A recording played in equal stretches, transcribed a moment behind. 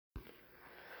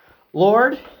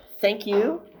Lord, thank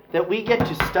you that we get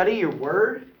to study your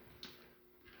word.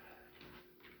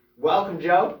 Welcome,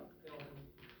 Joe.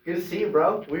 Good to see you,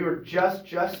 bro. We were just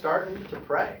starting to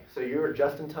pray, so you were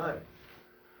just in time.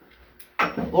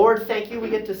 Lord, thank you. We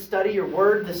get to study your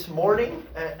word this morning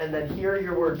and then hear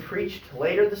your word preached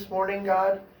later this morning,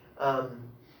 God. God,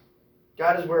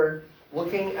 as we're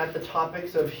looking at the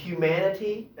topics of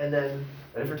humanity and then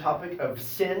a different topic of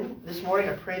sin this morning,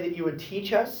 I pray that you would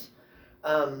teach us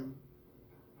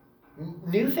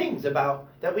new things about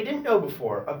that we didn't know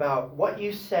before, about what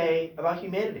you say about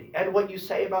humanity and what you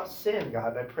say about sin,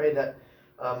 God. And I pray that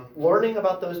learning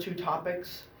about those two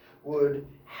topics would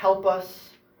help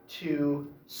us to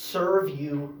serve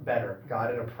you better,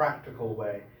 God, in a practical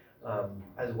way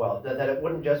as well. That it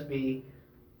wouldn't just be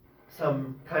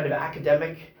some kind of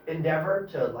academic endeavor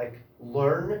to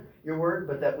learn your word,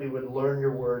 but that we would learn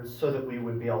your word so that we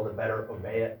would be able to better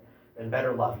obey it and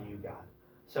better love you, God.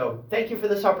 So thank you for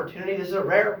this opportunity. This is a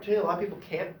rare opportunity. A lot of people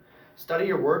can't study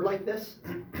your word like this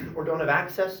or don't have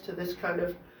access to this kind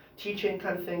of teaching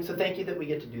kind of thing. So thank you that we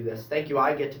get to do this. Thank you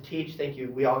I get to teach. Thank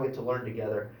you we all get to learn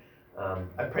together.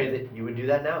 I pray that you would do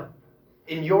that now.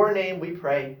 In your name we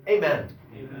pray. Amen.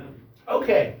 Amen.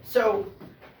 Okay, so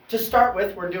to start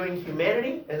with, we're doing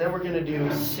humanity, and then we're going to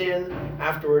do sin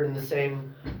afterward in the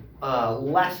same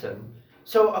lesson.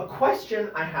 So a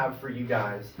question I have for you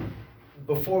guys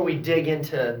before we dig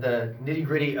into the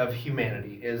nitty-gritty of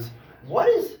humanity is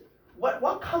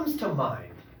what comes to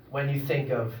mind when you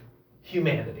think of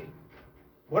humanity?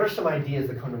 What are some ideas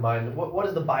that come to mind? What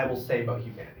does the Bible say about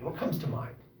humanity? What comes to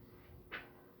mind?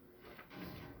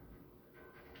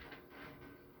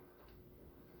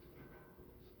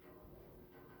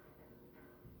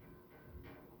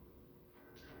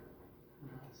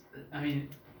 I mean,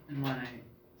 and when I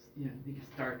think of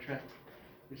Star Trek,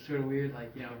 it's sort of weird,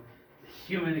 the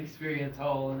human experience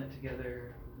all in it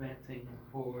together, advancing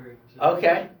forward.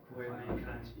 Okay. Where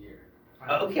mankind's here.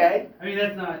 Okay. I mean,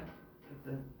 that's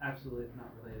absolutely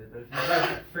not related, but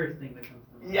that's the first thing that comes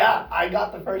to mind. Yeah, I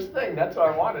got the first thing. That's what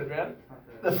I wanted, man.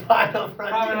 The final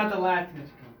frontier. Probably not the last thing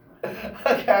that comes to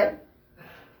mind. Okay.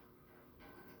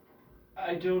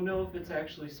 I don't know if it's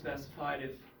actually specified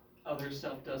if other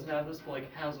stuff doesn't have this, but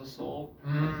has a soul.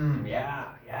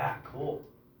 Yeah, cool.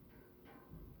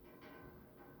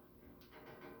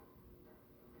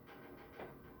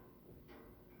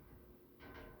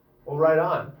 Well, right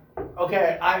on.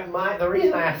 Okay, the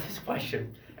reason I asked this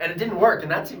question, and it didn't work,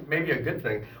 and that's maybe a good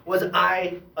thing, was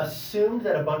I assumed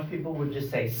that a bunch of people would just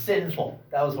say sinful.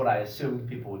 That was what I assumed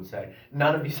people would say.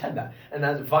 None of you said that. And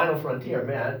that's Final Frontier,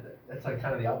 man. That's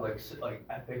kind of the opposite,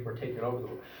 I think we're taking over the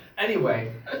world.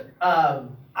 Anyway,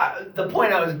 the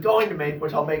point I was going to make,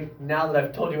 which I'll make now that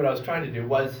I've told you what I was trying to do,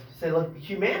 was say, look,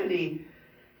 humanity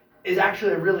is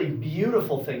actually a really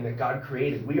beautiful thing that God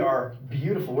created. We are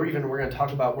beautiful. We're going to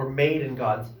talk about we're made in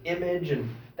God's image, and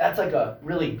that's a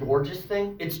really gorgeous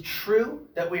thing. It's true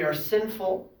that we are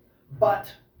sinful,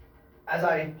 but as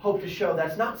I hope to show,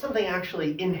 that's not something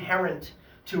actually inherent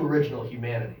to original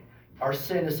humanity. Our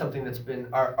sin is something that's been,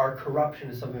 our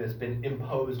corruption is something that's been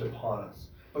imposed upon us.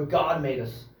 But God made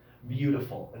us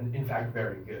beautiful, and in fact,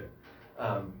 very good.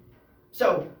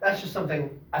 So that's just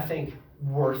something I think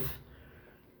worth,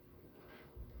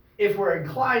 if we're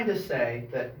inclined to say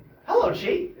that, hello,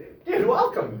 Chi. Dude,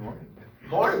 welcome.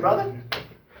 Morning, brother.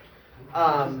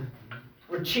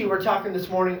 We're talking this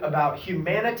morning about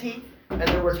humanity, and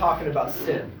then we're talking about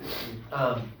sin.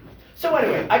 So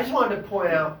anyway, I just wanted to point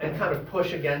out and kind of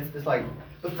push against this,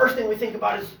 the first thing we think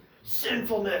about is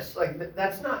sinfulness.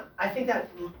 That's not, I think that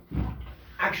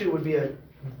actually would be a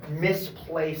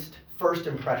misplaced first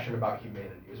impression about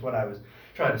humanity, is what I was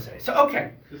trying to say. So,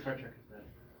 okay. So Star Trek is bad.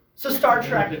 So Star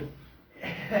Trek,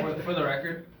 For the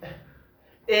record,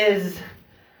 is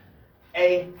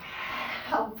a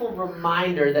helpful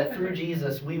reminder that through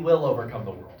Jesus we will overcome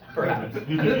the world. Perhaps.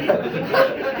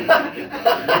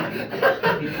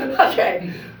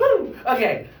 Okay. Woo.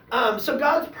 Okay. So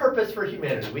God's purpose for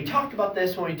humanity. We talked about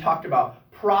this when we talked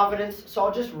about providence, so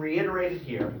I'll just reiterate it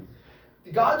here.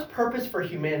 God's purpose for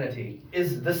humanity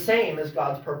is the same as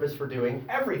God's purpose for doing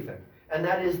everything. And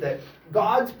that is that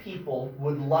God's people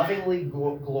would lovingly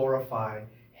glorify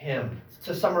Him.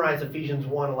 To summarize Ephesians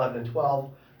 1, 11, and 12,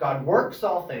 God works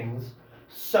all things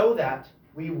so that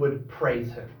we would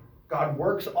praise Him. God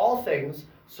works all things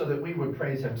so that we would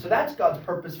praise Him. So that's God's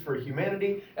purpose for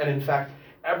humanity, and in fact,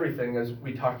 everything, as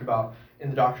we talked about in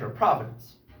the doctrine of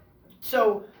providence.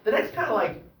 So the next kind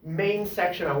of main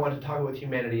section I want to talk about with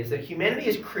humanity is that humanity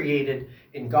is created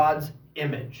in God's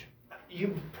image.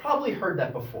 You've probably heard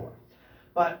that before,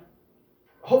 but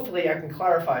hopefully I can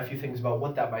clarify a few things about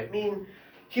what that might mean.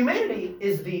 Humanity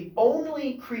is the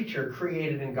only creature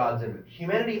created in God's image.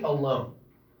 Humanity alone.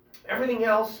 Everything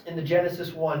else in the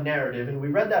Genesis 1 narrative, and we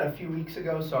read that a few weeks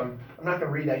ago, so I'm not going to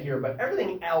read that here, but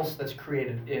everything else that's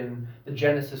created in the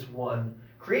Genesis 1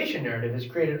 creation narrative is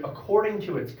created according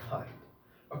to its kind.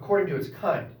 According to its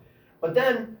kind. But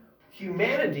then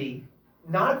humanity,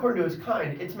 not according to its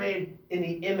kind, it's made in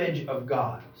the image of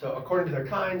God. So according to their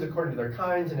kinds,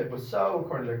 and it was so,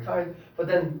 according to their kind. But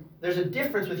then there's a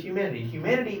difference with humanity.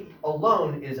 Humanity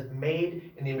alone is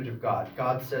made in the image of God.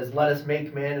 God says, let us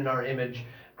make man in our image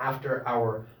after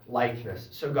our likeness.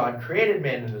 So God created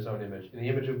man in his own image. In the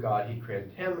image of God, he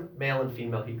created him. Male and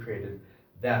female, he created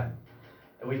them.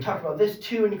 And we talked about this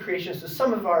too in creation. So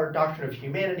some of our doctrine of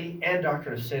humanity and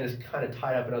doctrine of sin is kind of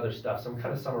tied up in other stuff. So I'm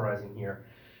kind of summarizing here.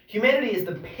 Humanity is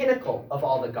the pinnacle of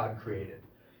all that God created.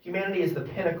 Humanity is the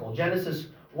pinnacle. Genesis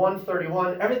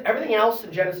 1:31. Everything else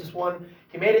in Genesis 1,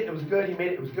 he made it, it was good, he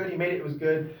made it, it was good, he made it, it was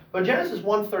good. But Genesis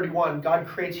 1:31, God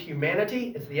creates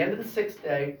humanity. It's the end of the sixth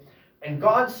day. And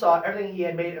God saw everything he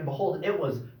had made, and behold, it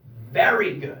was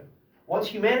very good. Once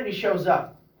humanity shows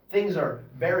up, things are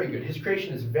very good. His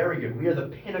creation is very good. We are the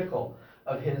pinnacle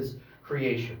of his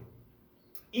creation.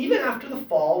 Even after the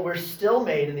fall, we're still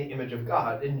made in the image of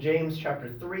God. In James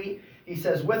chapter 3, he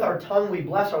says, with our tongue we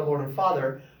bless our Lord and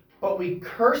Father, but we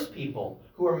curse people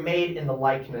who are made in the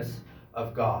likeness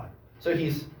of God. So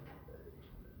he's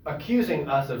accusing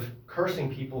us of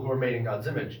cursing people who are made in God's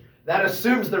image. That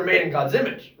assumes they're made in God's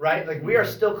image, right? Like we are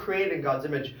still created in God's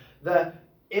image. The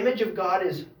image of God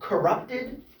is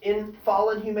corrupted in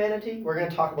fallen humanity. We're going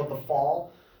to talk about the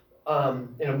fall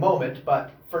in a moment,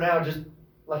 but for now, just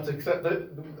let's accept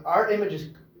that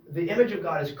the image of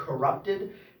God is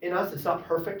corrupted in us. It's not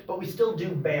perfect, but we still do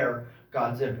bear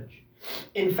God's image.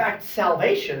 In fact,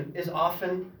 salvation is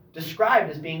often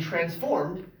described as being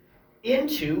transformed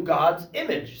into God's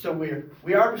image. So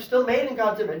we are still made in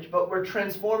God's image, but we're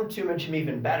transformed to image him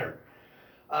even better.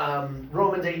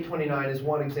 Romans 8:29 is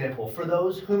one example. For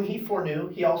those whom he foreknew,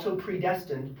 he also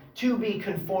predestined to be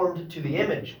conformed to the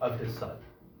image of his Son.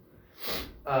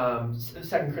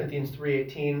 2 Corinthians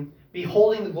 3:18,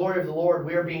 beholding the glory of the Lord,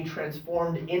 we are being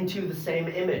transformed into the same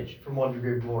image from one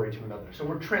degree of glory to another. So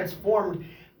we're transformed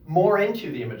more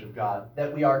into the image of God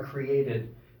that we are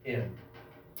created in.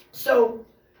 So,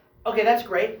 okay, that's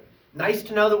great. Nice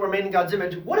to know that we're made in God's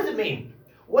image. What does it mean?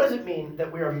 What does it mean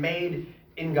that we are made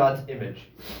in God's image?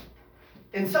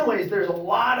 In some ways, there's a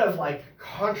lot of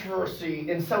controversy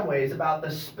in some ways about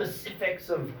the specifics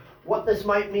of what this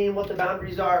might mean, what the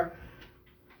boundaries are.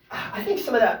 I think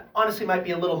some of that honestly might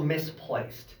be a little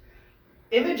misplaced.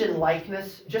 Image and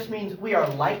likeness just means we are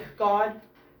like God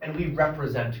and we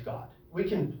represent God. We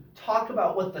can talk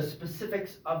about what the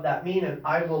specifics of that mean, and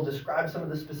I will describe some of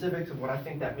the specifics of what I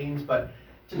think that means, but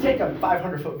to take a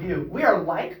 500-foot view, we are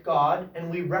like God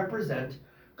and we represent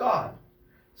God.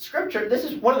 Scripture, this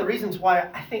is one of the reasons why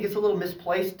I think it's a little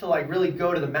misplaced to really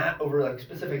go to the mat over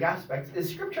specific aspects, is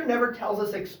Scripture never tells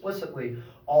us explicitly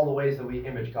all the ways that we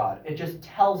image God. It just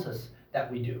tells us that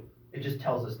we do. It just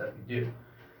tells us that we do.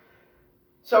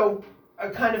 So, a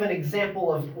kind of an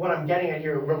example of what I'm getting at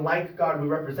here, we're like God, we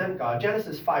represent God.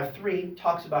 Genesis 5:3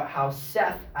 talks about how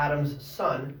Seth, Adam's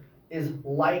son, is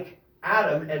like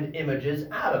Adam and images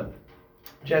Adam.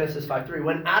 Genesis 5:3,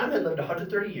 when Adam had lived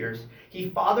 130 years, he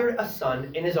fathered a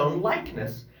son in his own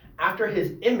likeness, after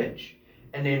his image,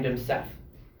 and named him Seth.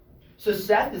 So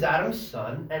Seth is Adam's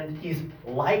son, and he's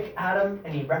like Adam,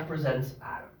 and he represents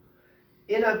Adam.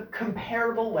 In a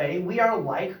comparable way, we are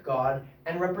like God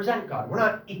and represent God. We're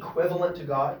not equivalent to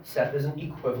God. Seth isn't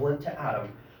equivalent to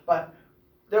Adam, but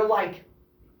they're like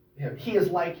him. He is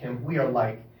like him. We are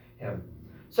like him.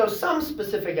 So some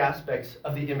specific aspects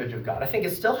of the image of God. I think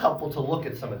it's still helpful to look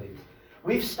at some of these.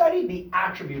 We've studied the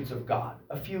attributes of God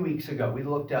a few weeks ago. We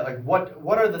looked at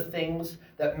what are the things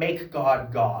that make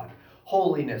God God?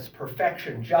 Holiness,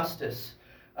 perfection, justice,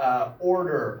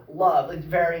 order, love,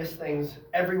 various things,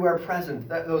 everywhere present,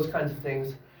 those kinds of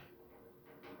things.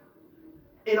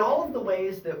 In all of the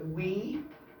ways that we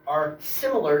are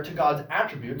similar to God's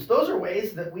attributes, those are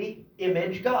ways that we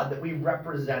image God, that we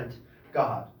represent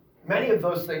God. Many of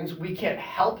those things we can't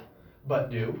help but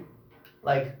do,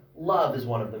 like love is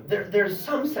one of them. There's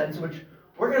some sense in which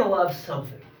we're going to love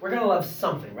something. We're going to love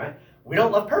something, right? We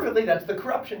don't love perfectly, that's the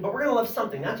corruption, but we're going to love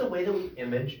something. That's a way that we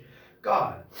image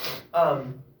God.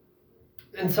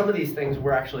 And some of these things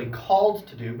we're actually called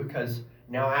to do because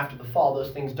now after the fall,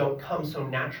 those things don't come so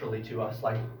naturally to us,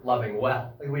 like loving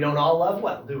well. We don't all love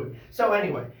well, do we? So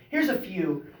anyway, here's a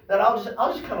few that I'll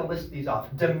just kind of list these off.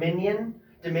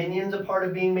 Dominion's a part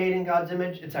of being made in God's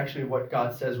image. It's actually what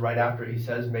God says right after he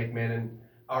says, make man in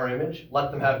our image.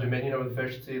 Let them have dominion over the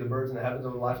fish, the sea, the birds, and the heavens,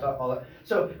 over the livestock, all that.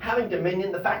 So having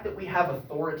dominion, the fact that we have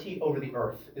authority over the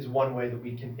earth is one way that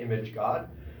we can image God.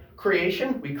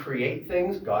 Creation, we create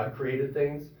things. God created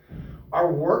things.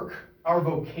 Our work, our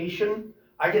vocation.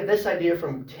 I get this idea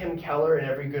from Tim Keller in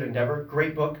Every Good Endeavor.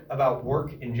 Great book about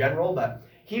work in general, but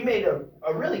he made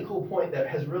a really cool point that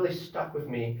has really stuck with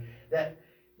me, that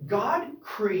God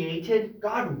created,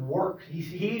 God worked.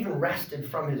 He even rested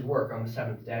from his work on the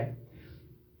seventh day.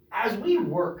 As we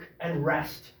work and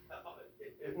rest,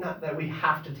 not that we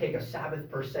have to take a Sabbath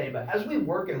per se, but as we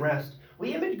work and rest,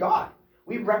 we image God.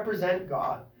 We represent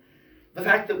God. The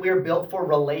fact that we are built for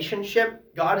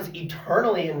relationship, God is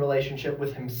eternally in relationship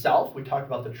with himself. We talked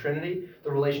about the Trinity,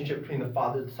 the relationship between the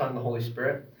Father, the Son, and the Holy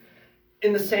Spirit.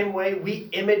 In the same way, we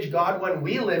image God when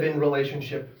we live in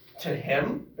relationship to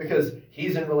him, because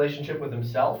he's in relationship with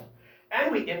himself.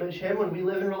 And we image him when we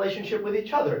live in relationship with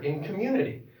each other, in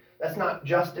community. That's not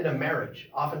just in a marriage.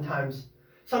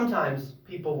 Sometimes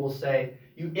people will say,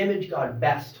 you image God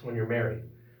best when you're married.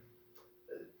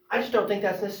 I just don't think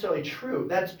that's necessarily true.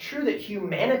 That's true that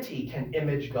humanity can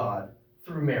image God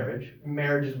through marriage.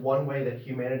 Marriage is one way that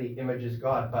humanity images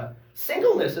God, but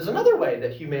singleness is another way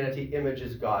that humanity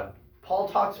images God. Paul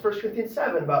talks 1 Corinthians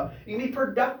 7 about you can be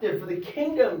productive for the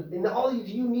kingdom in all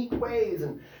these unique ways,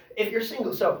 and if you're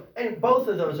single. And both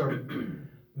of those are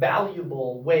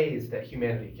valuable ways that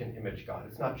humanity can image God.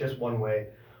 It's not just one way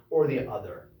or the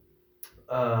other.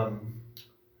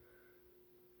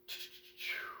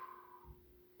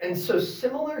 And so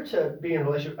similar to being in a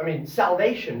relationship,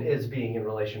 salvation is being in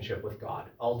relationship with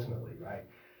God, ultimately, right?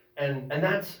 And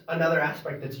that's another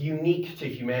aspect that's unique to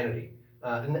humanity.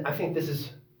 And I think this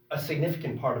is a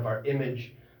significant part of our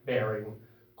image-bearing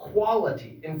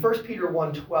quality. In 1 Peter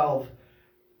 1:12,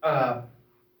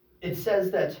 it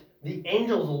says that the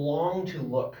angels long to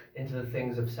look into the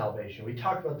things of salvation. We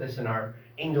talked about this in our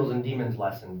angels and demons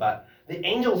lesson, but the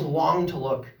angels long to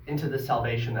look into the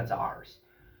salvation that's ours.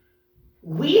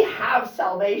 We have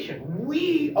salvation.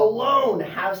 We alone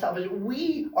have salvation.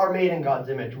 We are made in God's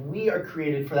image. We are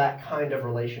created for that kind of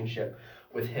relationship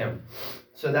with him.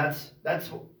 So that's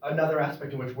another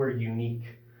aspect in which we're unique.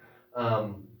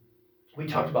 We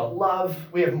talked about love.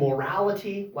 We have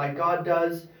morality like God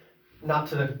does, not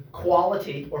to the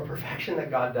quality or perfection that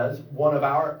God does. One of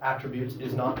our attributes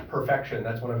is not perfection.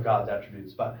 That's one of God's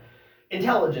attributes. But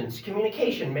intelligence,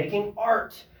 communication, making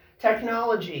art,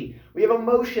 technology. We have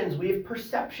emotions. We have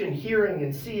perception, hearing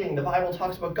and seeing. The Bible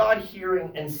talks about God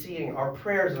hearing and seeing our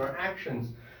prayers and our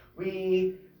actions.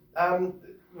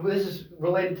 This is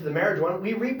related to the marriage one.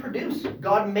 We reproduce.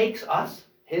 God makes us,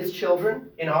 his children,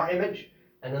 in our image.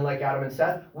 And then like Adam and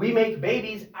Seth, we make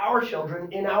babies, our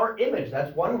children, in our image.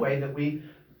 That's one way that we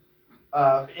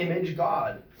image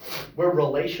God. We're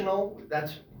relational.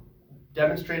 That's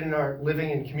demonstrated in our living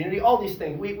in community. All these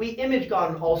things. We image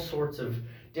God in all sorts of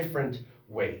different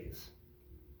ways.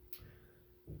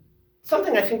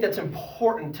 Something I think that's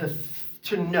important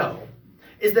to know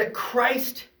is that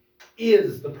Christ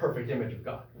is the perfect image of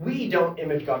God. We don't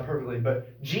image God perfectly,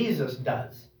 but Jesus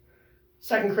does.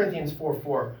 2 Corinthians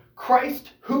 4:4,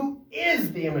 Christ, who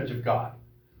is the image of God.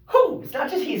 Who? It's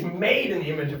not just he's made in the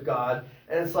image of God,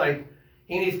 and it's like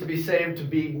he needs to be saved to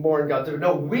be more in God's image.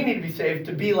 No, we need to be saved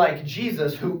to be like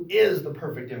Jesus, who is the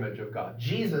perfect image of God.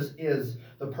 Jesus is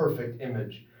the perfect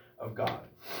image of God.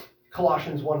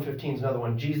 Colossians 1:15 is another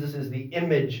one. Jesus is the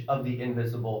image of the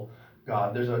invisible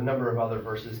God. There's a number of other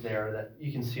verses there that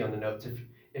you can see on the notes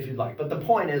if you'd like. But the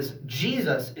point is,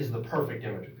 Jesus is the perfect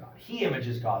image of God. He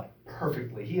images God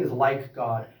perfectly. He is like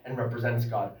God and represents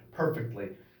God perfectly.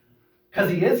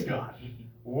 Because he is God.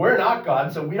 We're not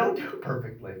God, so we don't do it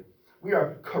perfectly. We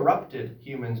are corrupted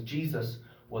humans. Jesus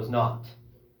was not.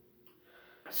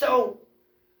 So,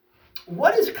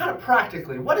 what is kind of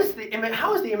practically,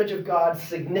 how is the image of God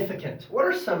significant? What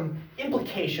are some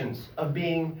implications of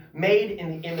being made in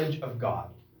the image of God?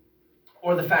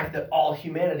 Or the fact that all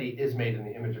humanity is made in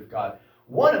the image of God?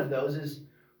 One of those is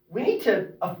we need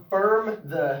to affirm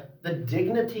the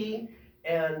dignity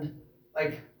and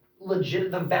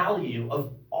the value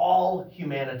of all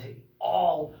humanity,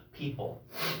 all people.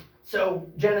 So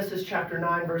Genesis chapter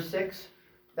 9, verse 6,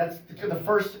 that's the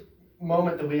first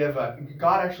moment that we have,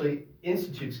 God actually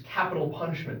institutes capital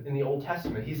punishment in the Old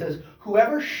Testament. He says,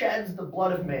 whoever sheds the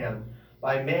blood of man,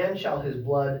 by man shall his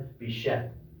blood be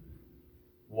shed.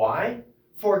 Why?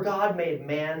 For God made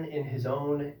man in his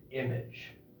own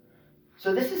image.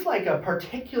 So this is like a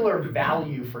particular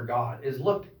value for God, is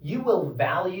look, you will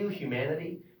value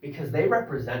humanity because they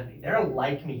represent me. They're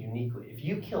like me uniquely. If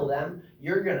you kill them,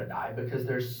 you're going to die because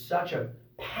there's such a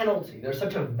penalty, there's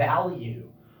such a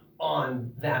value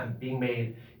on them being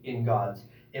made in God's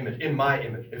image, in my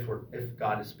image, if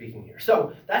God is speaking here.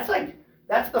 So that's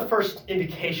the first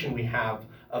indication we have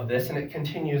of this, and it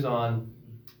continues on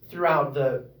throughout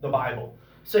the Bible.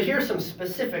 So here's some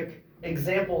specific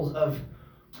examples of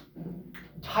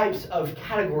types of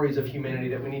categories of humanity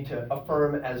that we need to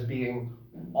affirm as being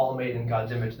all made in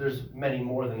God's image. There's many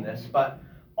more than this, but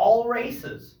all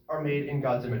races are made in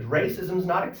God's image. Racism is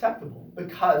not acceptable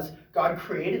because God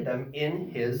created them in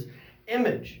his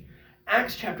image.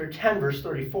 Acts chapter 10, verse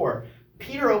 34,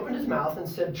 Peter opened his mouth and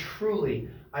said, "Truly,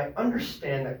 I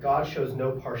understand that God shows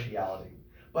no partiality,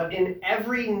 but in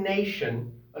every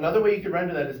nation," another way you could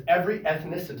render that is every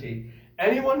ethnicity,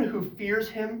 "anyone who fears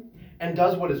him and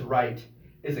does what is right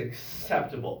is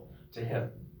acceptable to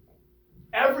him."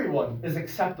 Everyone is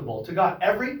acceptable to God.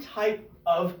 Every type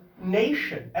of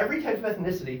nation, every type of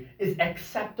ethnicity is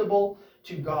acceptable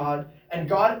to God, and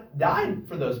God died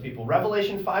for those people.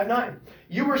 Revelation 5:9.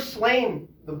 You were slain,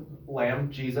 the Lamb,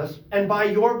 Jesus, and by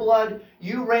your blood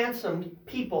you ransomed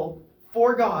people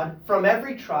for God from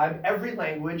every tribe, every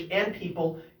language, and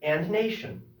people, and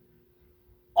nation.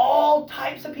 All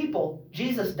types of people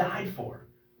Jesus died for.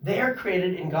 They are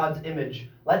created in God's image.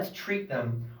 Let's treat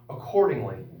them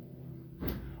accordingly.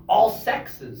 All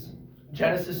sexes.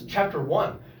 Genesis chapter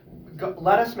 1.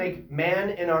 Let us make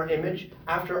man in our image,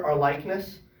 after our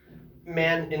likeness.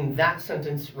 Man in that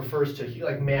sentence refers to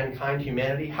like mankind,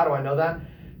 humanity. How do I know that?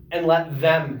 And let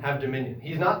them have dominion.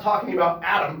 He's not talking about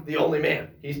Adam, the only man.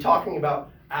 He's talking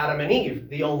about Adam and Eve,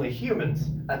 the only humans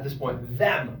at this point.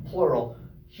 Them, plural.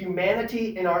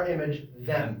 Humanity in our image,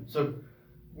 them. So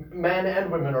men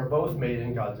and women are both made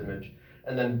in God's image.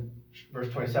 And then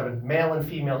verse 27, male and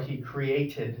female, he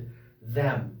created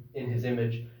them in his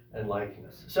image and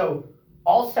likeness. So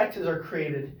all sexes are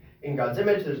created in God's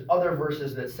image. There's other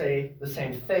verses that say the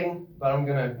same thing, but I'm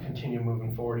going to continue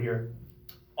moving forward here.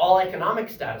 All economic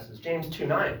statuses, James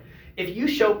 2:9. If you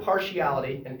show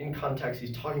partiality, and in context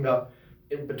he's talking about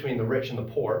in between the rich and the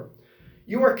poor,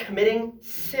 you are committing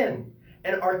sin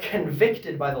and are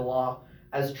convicted by the law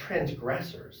as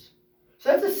transgressors. So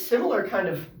that's a similar kind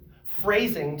of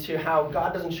phrasing to how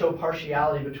God doesn't show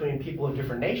partiality between people of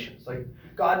different nations.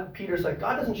 Peter's like,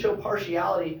 God doesn't show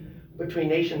partiality between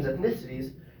nations,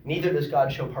 ethnicities, neither does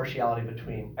God show partiality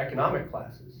between economic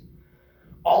classes.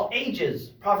 All ages,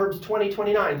 Proverbs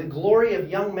 20:29, the glory of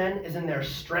young men is in their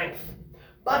strength,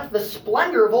 but the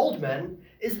splendor of old men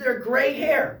is their gray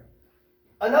hair.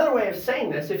 Another way of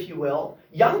saying this, if you will,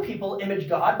 young people image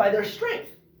God by their strength.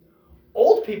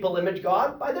 Old people image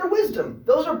God by their wisdom.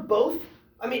 Those are both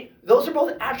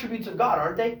attributes of God,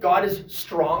 aren't they? God is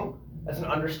strong. That's an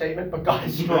understatement, but God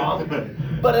is strong.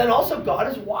 But then also God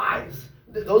is wise.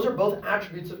 Those are both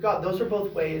attributes of God. Those are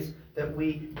both ways that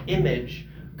we image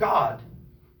God.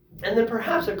 And then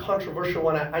perhaps a controversial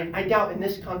one. I doubt in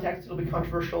this context it'll be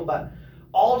controversial, but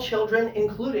all children,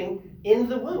 including in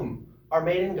the womb, are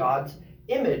made in God's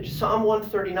image. Psalm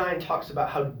 139 talks about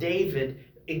how David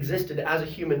existed as a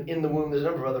human in the womb. There's a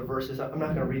number of other verses. I'm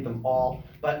not going to read them all.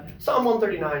 But Psalm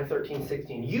 139, 13,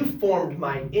 16. You formed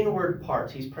my inward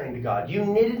parts. He's praying to God. You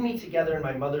knitted me together in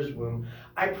my mother's womb.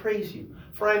 I praise you,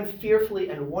 for I am fearfully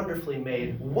and wonderfully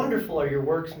made. Wonderful are your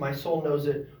works. My soul knows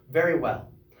it very well.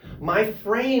 My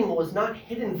frame was not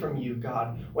hidden from you,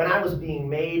 God, when I was being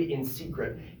made in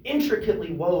secret,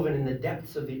 intricately woven in the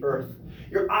depths of the earth.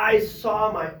 Your eyes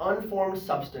saw my unformed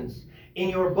substance. In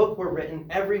your book were written,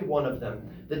 every one of them,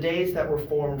 the days that were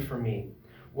formed for me,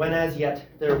 when as yet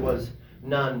there was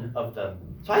none of them.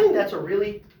 So I think that's a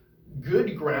really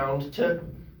good ground to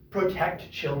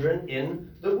protect children in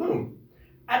the womb.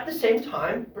 At the same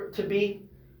time,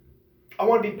 I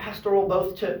want to be pastoral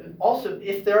both to also,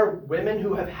 if there are women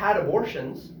who have had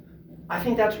abortions, I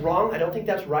think that's wrong. I don't think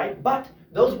that's right. But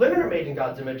those women are made in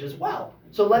God's image as well.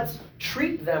 So let's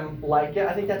treat them like it.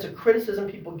 I think that's a criticism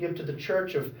people give to the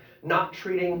church of not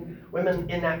treating women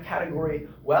in that category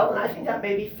well. And I think that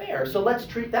may be fair. So let's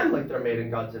treat them like they're made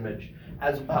in God's image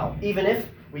as well, even if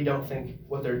we don't think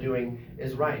what they're doing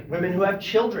is right. Women who have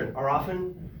children are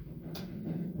often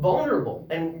vulnerable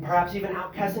and perhaps even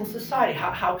outcasts in society.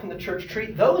 How can the church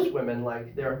treat those women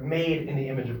like they're made in the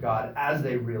image of God as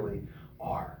they really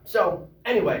are? So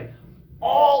anyway,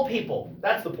 all people,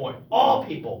 that's the point, all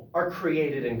people are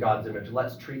created in God's image.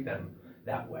 Let's treat them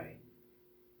that way.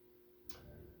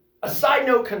 A side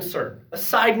note concern.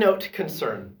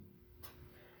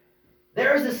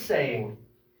 There is a saying,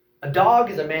 a dog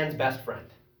is a man's best friend.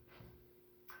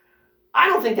 I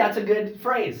don't think that's a good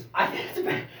phrase. I think it's a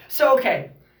bad. So, okay.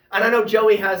 And I know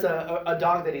Joey has a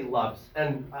dog that he loves.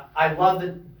 And I love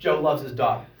that Joe loves his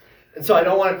dog. And so I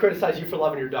don't want to criticize you for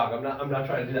loving your dog. I'm not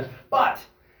trying to do that. But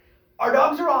our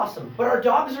dogs are awesome, but our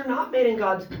dogs are not made in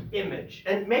God's image.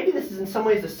 And maybe this is in some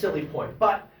ways a silly point,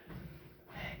 but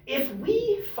if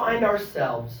we find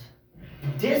ourselves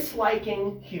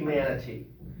disliking humanity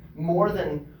more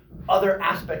than other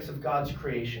aspects of God's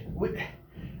creation,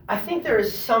 I think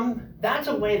that's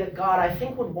a way that God, I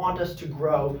think, would want us to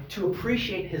grow, to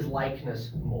appreciate his likeness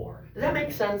more. Does that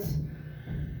make sense?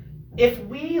 If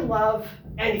we love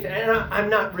anything, and I'm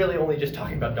not really only just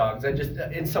talking about dogs, I just,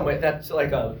 in some way, that's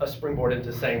like a springboard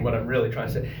into saying what I'm really trying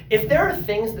to say. If there are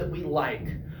things that we like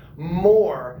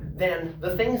more than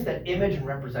the things that image and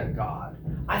represent God,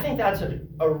 I think that's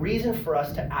a reason for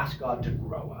us to ask God to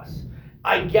grow us.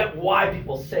 I get why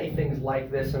people say things like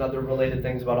this and other related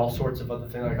things about all sorts of other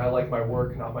things, like I like my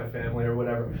work, not my family, or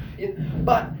whatever.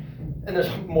 And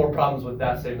there's more problems with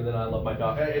that statement than I love my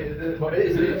dog.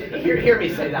 Hear me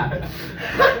say that.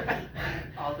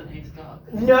 Alden hates dogs.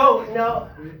 No,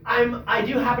 I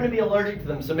do happen to be allergic to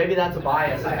them, so maybe that's a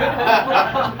bias I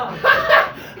have.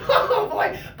 Oh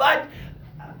boy! But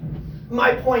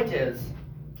my point is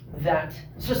that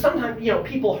sometimes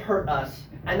people hurt us,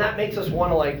 and that makes us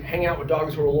want to like hang out with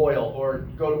dogs who are loyal, or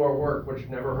go to our work, which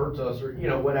never hurts us, or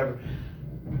whatever.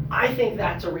 I think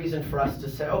that's a reason for us to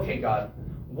say, okay, God,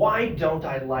 why don't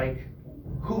I like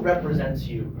who represents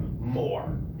you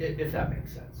more, if that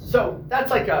makes sense. So that's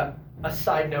like a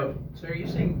side note. So are you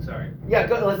saying, sorry. Yeah,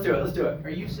 go, let's do it. Are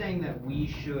you saying that we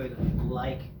should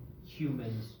like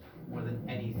humans more than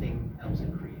anything else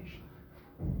in creation?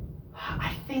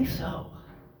 I think so.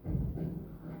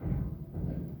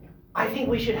 I think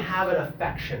we should have an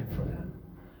affection for them.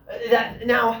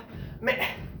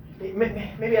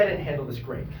 Maybe I didn't handle this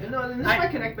great. No, and this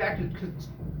might connect back to, because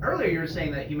earlier you were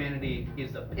saying that humanity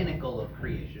is the pinnacle of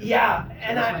creation. Yeah, so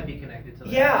and this might be connected to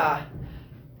that. Yeah.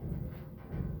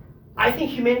 I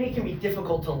think humanity can be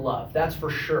difficult to love, that's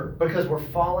for sure, because we're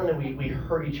fallen and we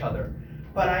hurt each other.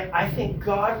 But I think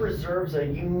God reserves a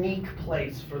unique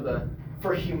place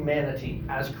for humanity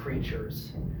as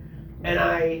creatures. And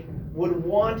I would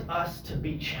want us to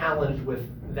be challenged with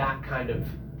that kind of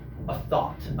a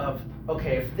thought of,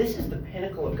 okay, if this is the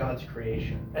pinnacle of God's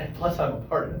creation, and plus I'm a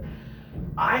part of it,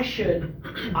 I should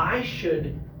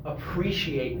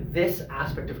appreciate this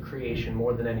aspect of creation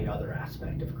more than any other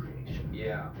aspect of creation.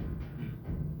 Yeah.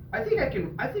 I think I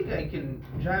can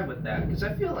jive with that, because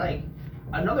I feel like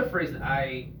another phrase that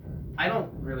I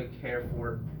don't really care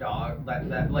for dog I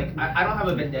don't have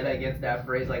a vendetta against that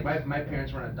phrase. Like my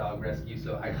parents run a dog rescue,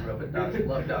 so I grew up with dogs,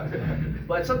 love dogs.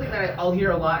 But something that I'll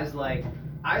hear a lot is like,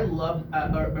 I love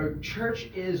or church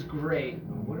is great.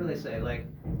 What do they say? Like,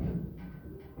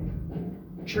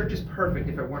 church is perfect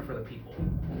if it weren't for the people.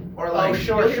 Or like,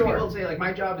 sure. People say like,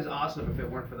 my job is awesome if it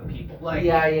weren't for the people. Like,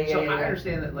 yeah. So I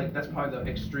understand that like that's probably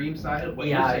the extreme side of what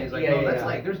you're saying. Is like, that's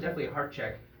like, there's definitely a heart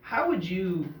check. How would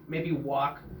you maybe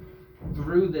walk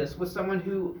through this with someone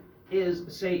who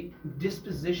is, say,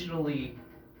 dispositionally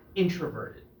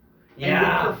introverted?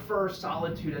 And would prefer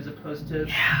solitude as opposed to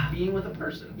being with a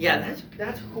person? Yeah,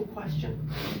 that's a cool question.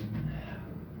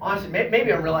 Honestly,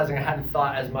 maybe I'm realizing I hadn't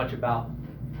thought as much about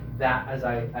that as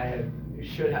I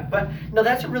should have. But no,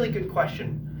 that's a really good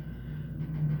question.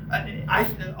 I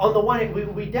on the one hand,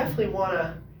 we definitely want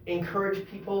to encourage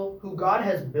people who God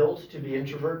has built to be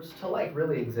introverts to like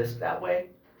really exist that way.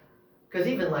 Because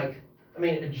even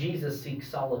Jesus seeks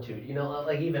solitude.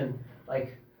 Even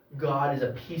God is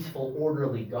a peaceful,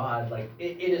 orderly God. Like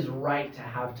it is right to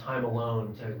have time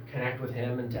alone, to connect with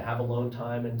Him, and to have alone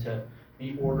time, and to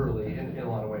be orderly in a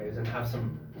lot of ways, and have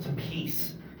some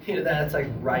peace. That's like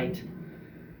right.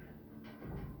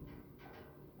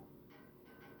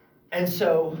 And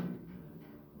so,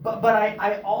 but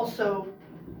I also,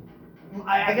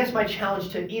 I guess my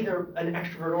challenge to either an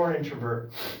extrovert or an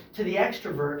introvert, to the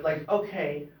extrovert, like,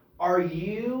 okay, are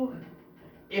you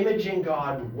imaging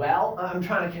God well? I'm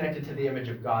trying to connect it to the image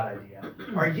of God idea.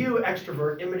 Are you,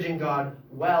 extrovert, imaging God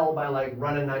well by like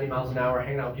running 90 miles an hour,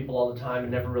 hanging out with people all the time,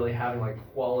 and never really having like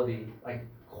quality, like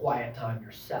quiet time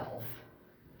yourself?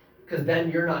 Because then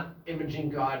you're not imaging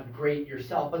God great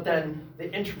yourself. But then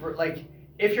the introvert, like,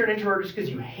 if you're an introvert just because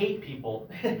you hate people,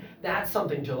 that's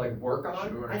something to like work on,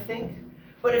 sure. I think.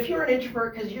 But if you're an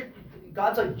introvert because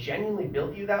God's like genuinely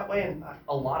built you that way, and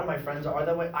a lot of my friends are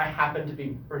that way. I happen to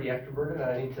be pretty extroverted, and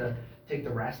I need to take the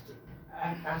rest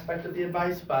aspect of the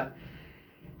advice. But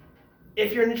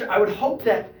if you're an introvert, I would hope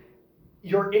that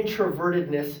your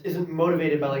introvertedness isn't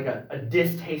motivated by like a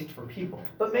distaste for people,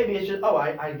 but maybe it's just,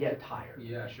 I get tired.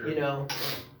 Yeah, sure.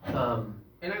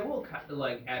 And I will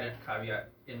like add a caveat,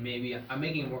 and maybe I'm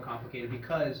making it more complicated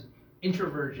because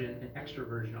introversion and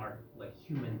extroversion are like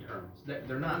human terms.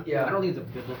 They're not. Yeah. I don't think it's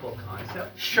a biblical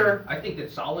concept. Sure. I think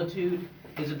that solitude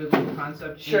is a biblical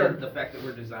concept. Sure. And the fact that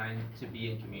we're designed to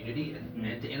be in community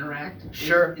and to interact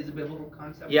Sure. is a biblical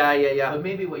concept. Yeah. But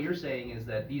maybe what you're saying is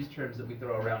that these terms that we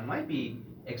throw around might be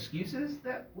excuses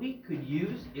that we could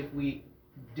use if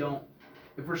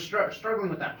we're struggling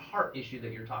with that heart issue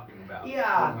that you're talking about.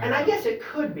 Yeah, and I guess it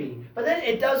could be, but then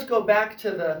it does go back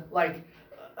to the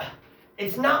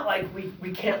it's not like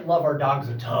we can't love our dogs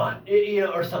a ton,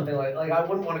 or something like I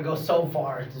wouldn't want to go so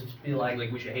far as to just be like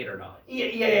we should hate our dog.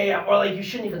 Yeah, or you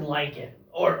shouldn't even like it,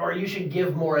 or you should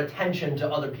give more attention to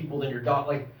other people than your dog.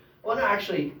 Well, no,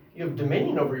 actually, you have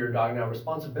dominion over your dog now,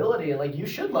 responsibility, and you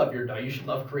should love your dog. You should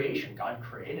love creation. God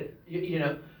created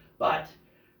it, but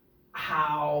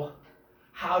how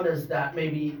does that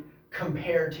maybe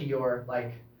compare to your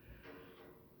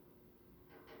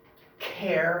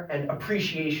care and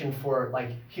appreciation for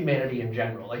humanity in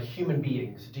general, human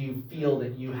beings? Do you feel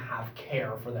that you have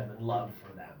care for them and love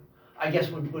for them? I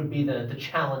guess would be the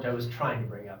challenge I was trying to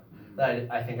bring up, that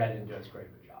I think I didn't do as great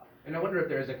of a job. And I wonder if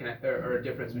there is a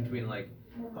difference between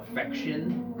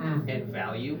affection and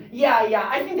value. Yeah,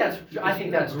 I think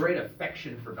that's great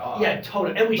affection for dogs. Yeah,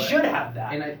 totally, and we should have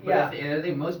that. And I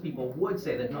think most people would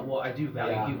say that, no, well, I do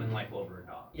value human life over a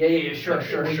dog. Yeah, sure.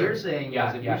 What you're saying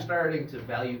is if yeah. you're starting to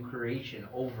value creation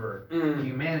over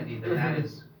humanity, then that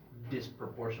is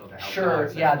disproportional to how Sure,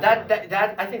 God yeah, said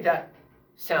that I think that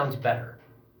sounds better.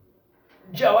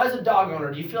 Joe, as a dog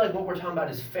owner, do you feel like what we're talking about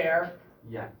is fair?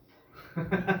 Yeah.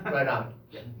 Right on.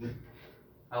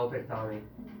 I will pick Tommy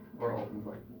or Alton's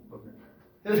booker.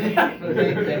 Thank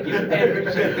you.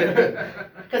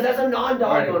 Because as a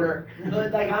non-dog owner,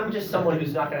 I'm just someone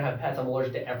who's not going to have pets. I'm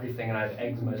allergic to everything, and I have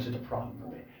eczema. It's just a problem for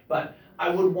me. But I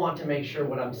would want to make sure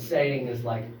what I'm saying is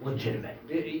legitimate.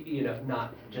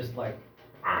 Not just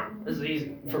this is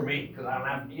easy for me because I don't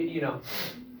have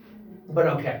But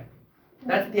okay,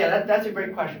 that's a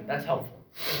great question. That's helpful.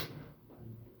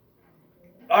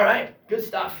 All right, good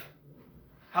stuff.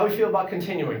 How do we feel about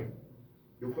continuing?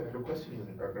 Your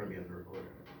questions are going to be under recording.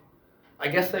 I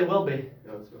guess they will be.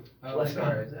 Yeah, that's good. Let's go.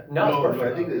 sorry, is that- No, it's I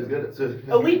perfect. think it's good.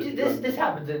 So, We do this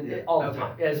happens all the Okay.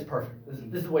 time. Yeah, it's perfect. This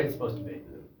is the way it's supposed to be.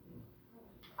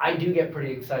 I do get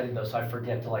pretty excited though, so I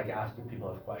forget to ask when people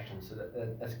have questions. So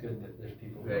that's good that there's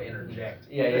people We're gonna interject.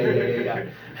 Yeah.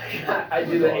 I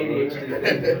do the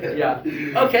ADHD thing.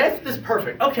 Yeah. Okay, this is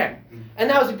perfect. Okay, and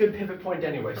that was a good pivot point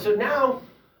anyway. So now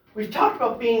we've talked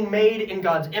about being made in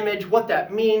God's image, what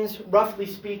that means, roughly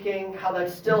speaking, how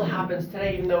that still happens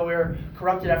today, even though we're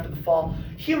corrupted after the fall.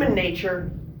 Human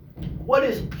nature. What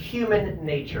is human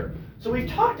nature? So we've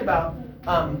talked about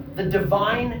the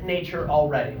divine nature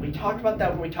already. We talked about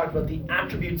that when we talked about the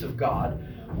attributes of God.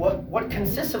 What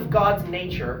consists of God's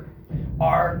nature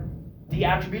are the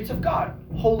attributes of God.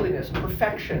 Holiness,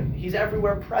 perfection. He's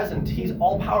everywhere present. He's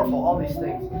all-powerful, all these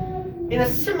things. In a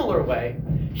similar way,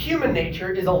 human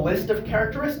nature is a list of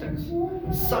characteristics.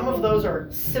 Some of those are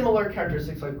similar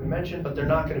characteristics like we mentioned, but they're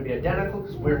not going to be identical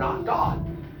because we're not God.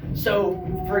 So,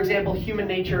 for example, human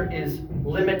nature is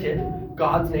limited.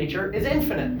 God's nature is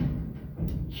infinite.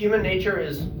 Human nature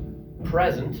is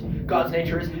present. God's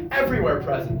nature is everywhere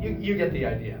present. You get the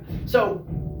idea. So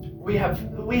we have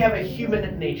a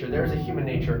human nature. There's a human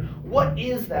nature. What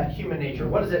is that human nature?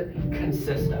 What does it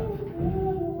consist of?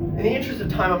 In the interest of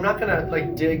time, I'm not going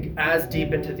to dig as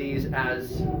deep into these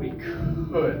as we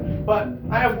could. But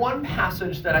I have one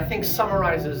passage that I think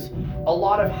summarizes a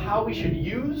lot of how we should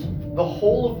use the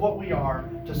whole of what we are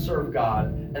to serve God,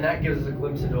 and that gives us a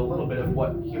glimpse into a little bit of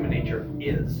what human nature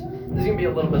is. This is going to be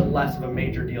a little bit less of a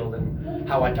major deal than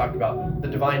how I talked about the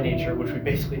divine nature, which we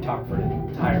basically talked for an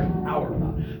entire hour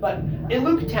about. But in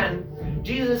Luke 10,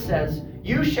 Jesus says,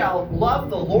 "You shall love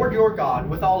the Lord your God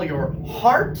with all your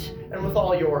heart, and with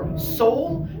all your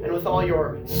soul, and with all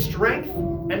your strength,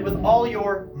 and with all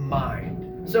your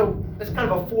mind." So that's kind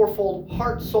of a fourfold: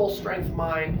 heart, soul, strength,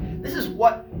 mind. This is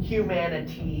what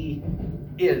humanity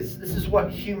is. This is what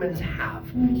humans have.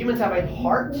 Humans have a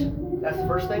heart. That's the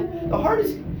first thing. The heart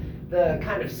is the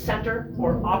kind of center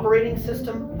or operating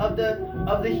system of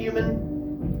the human.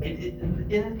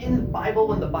 In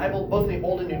the Bible, both in the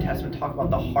Old and New Testament, talk about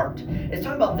the heart. It's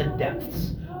talking about the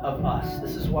depths of us.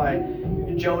 This is why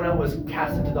Jonah was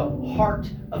cast into the heart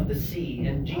of the sea,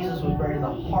 and Jesus was buried in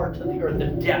the heart of the earth, the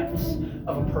depths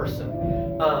of a person.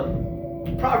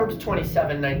 Proverbs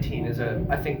 27:19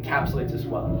 I think encapsulates this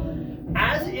well.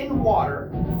 As in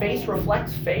water, face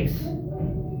reflects face,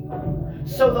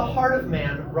 so the heart of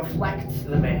man reflects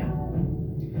the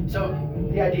man. So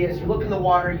the idea is you look in the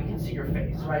water, you can see your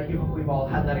face, right? We've all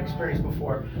had that experience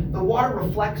before. The water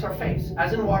reflects our face.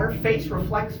 As in water, face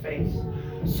reflects face.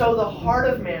 So the heart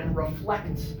of man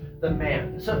reflects the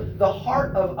man. So the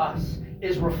heart of us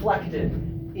is reflected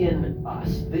in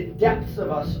us. The depths of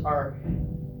us are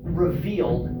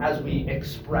revealed as we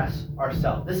express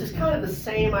ourselves. This is kind of the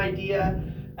same idea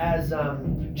as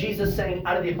Jesus saying,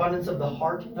 out of the abundance of the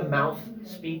heart, the mouth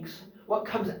speaks. What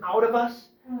comes out of us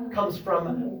comes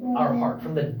from our heart,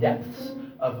 from the depths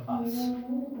of us.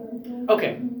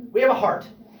 Okay, we have a heart.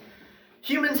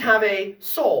 Humans have a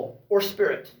soul or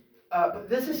spirit. But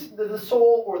this is the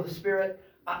soul or the spirit.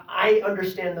 I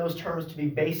understand those terms to be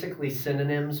basically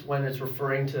synonyms when it's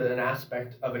referring to an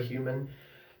aspect of a human.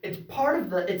 It's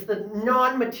the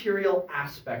non-material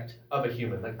aspect of a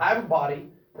human. Like, I have a body.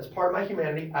 That's part of my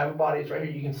humanity. I have a body. It's right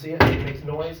here. You can see it. It makes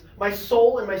noise. My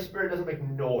soul and my spirit doesn't make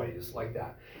noise like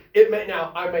that.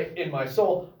 In my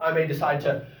soul, I may decide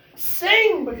to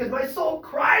sing because my soul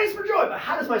cries for joy. But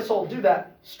how does my soul do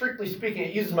that? Strictly speaking,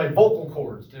 it uses my vocal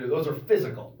cords to do. Those are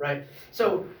physical, right?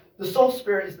 So the soul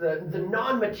spirit is the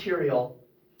non-material.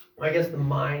 I guess the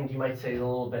mind, you might say, is a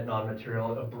little bit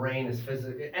non-material. A brain is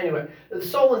physical. Anyway, the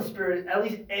soul and spirit, at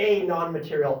least a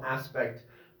non-material aspect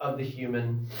of the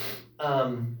human.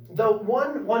 Though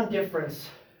one difference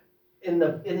in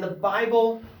the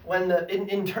Bible, when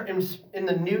in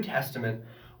the New Testament,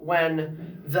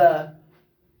 when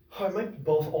it might be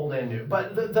both Old and New,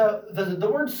 but the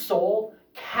word soul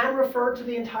can refer to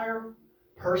the entire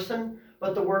person,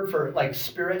 but the word for like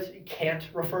spirit can't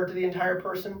refer to the entire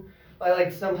person.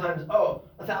 Like sometimes,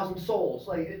 1,000 souls,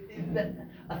 like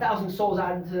 1,000 souls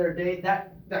added to their day.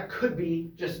 That could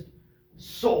be just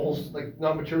souls, like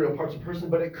non-material parts of a person,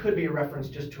 but it could be a reference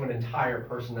just to an entire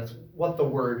person. That's what the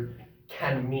word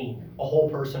can mean, a whole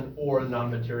person or the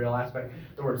non-material aspect.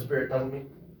 The word spirit doesn't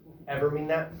ever mean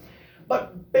that.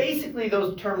 But basically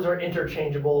those terms are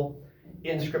interchangeable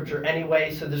in Scripture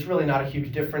anyway, so there's really not a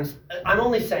huge difference. I'm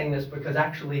only saying this because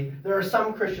actually there are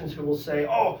some Christians who will say,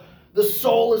 the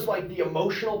soul is like the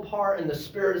emotional part and the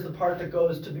spirit is the part that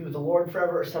goes to be with the Lord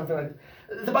forever or something like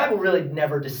that. The Bible really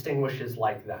never distinguishes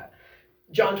like that.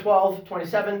 John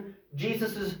 12:27,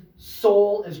 Jesus'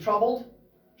 soul is troubled.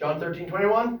 John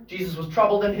 13:21, Jesus was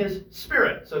troubled in his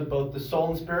spirit. So both the soul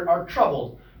and spirit are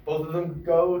troubled. Both of them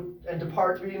go and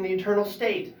depart to be in the eternal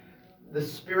state. The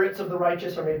spirits of the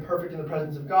righteous are made perfect in the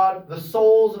presence of God. The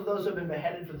souls of those who have been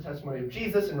beheaded for the testimony of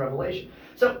Jesus in Revelation.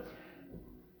 So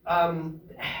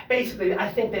basically,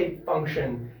 I think they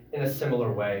function in a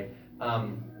similar way.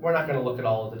 We're not going to look at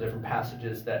all of the different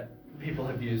passages that people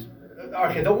have used.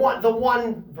 Okay, the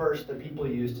one verse that people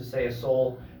use to say a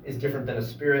soul is different than a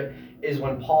spirit is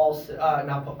when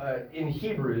in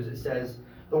Hebrews it says,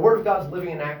 the word of God is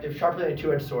living and active, sharper than a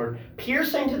two-edged sword,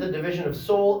 piercing to the division of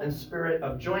soul and spirit,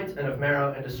 of joints and of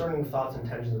marrow, and discerning the thoughts and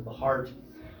intentions of the heart.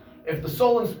 If the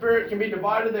soul and spirit can be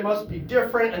divided, they must be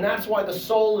different, and that's why the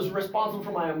soul is responsible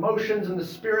for my emotions, and the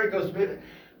spirit goes to be...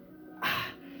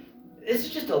 This is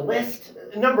just a list.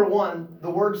 Number one,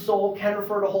 the word soul can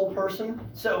refer to a whole person,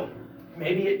 so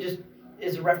maybe it just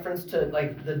is a reference to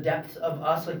like the depths of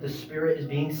us, like the spirit is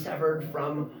being severed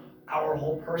from our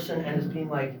whole person and is being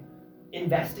like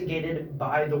investigated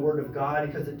by the word of God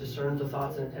because it discerns the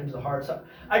thoughts and intents of the heart. So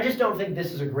I just don't think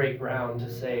this is a great ground to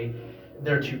say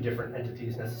they're two different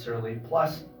entities necessarily.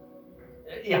 Plus,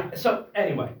 so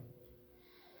anyway,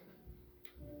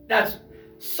 that's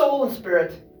soul and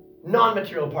spirit,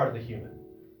 non-material part of the human.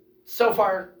 So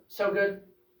far, so good?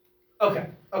 Okay,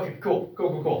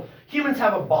 cool. Humans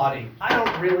have a body. I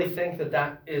don't really think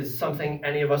that is something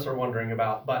any of us are wondering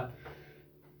about, but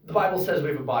the Bible says we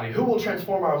have a body. Who will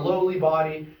transform our lowly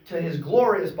body to his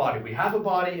glorious body? We have a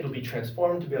body. It'll be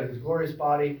transformed to be like his glorious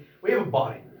body. We have a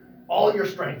body. All your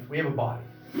strength, we have a body.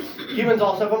 Humans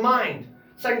also have a mind.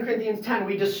 2 Corinthians 10,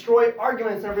 we destroy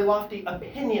arguments and every lofty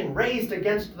opinion raised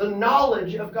against the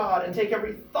knowledge of God and take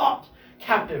every thought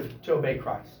captive to obey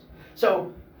Christ.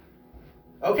 So,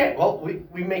 okay, well,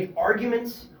 we make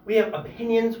arguments, we have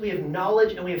opinions, we have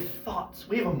knowledge, and we have thoughts.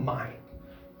 We have a mind.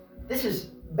 This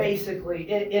is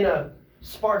basically, in a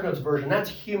SparkNotes version, that's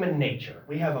human nature.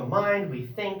 We have a mind, we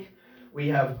think, we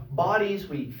have bodies,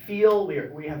 we feel,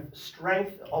 we have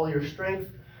strength, all your strength.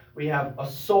 We have a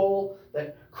soul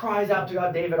that cries out to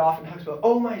God. David often talks about,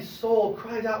 oh, my soul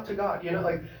cries out to God.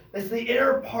 Like, it's the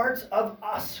inner parts of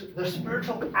us, the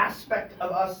spiritual aspect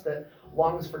of us that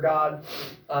longs for God.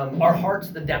 Our hearts,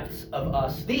 the depths of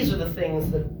us. These are the things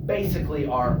that basically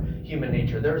are human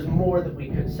nature. There's more that we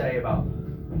could say about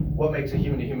what makes a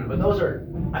human, but those are,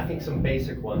 I think, some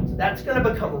basic ones. That's going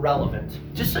to become relevant,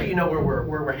 just so you know where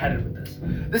we're headed with this.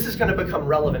 This is going to become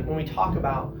relevant when we talk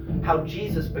about how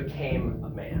Jesus became a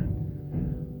man.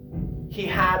 He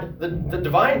had the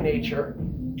divine nature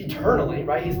eternally,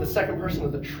 right? He's the second person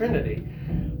of the Trinity,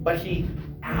 but he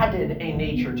added a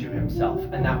nature to himself,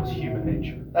 and that was human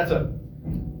nature. That's a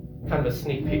kind of a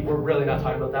sneak peek. We're really not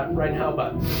talking about that right now,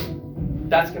 but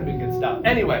that's going to be good stuff.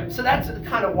 Anyway, so that's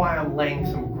kind of why I'm laying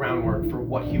some groundwork for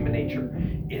what human nature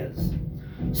is.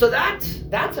 So that's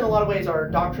in a lot of ways our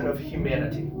doctrine of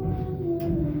humanity.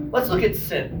 Let's look at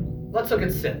sin. Let's look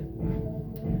at sin.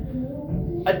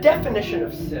 A definition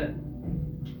of sin.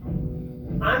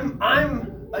 I'm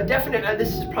a definite,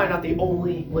 this is probably not the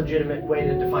only legitimate way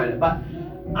to define it, but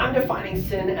I'm defining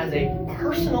sin as a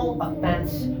personal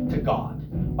offense to God.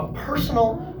 A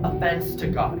personal offense to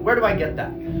God. Where do I get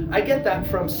that? I get that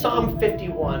from Psalm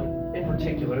 51 in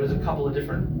particular. There's a couple of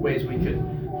different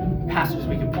passages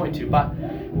we could point to, but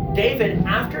David,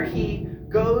 after he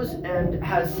goes and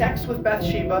has sex with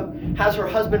Bathsheba, has her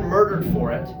husband murdered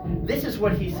for it, this is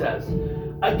what he says: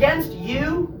 against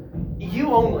you,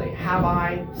 you only have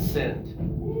I sinned.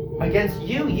 Against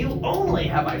you, you only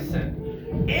have I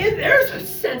sinned. There's a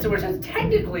sense in which that's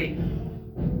technically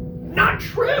not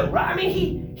true, right? I mean,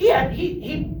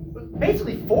 he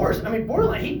basically forced,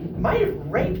 borderline, he might have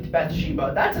raped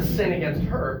Bathsheba. That's a sin against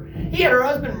her. He had her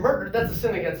husband murdered. That's a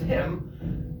sin against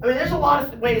him. I mean, there's a lot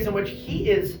of ways in which he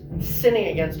is sinning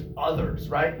against others,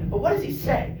 right? But what does he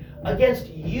say? Against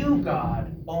you,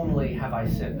 God, only have I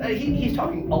sinned. He's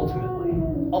talking ultimately.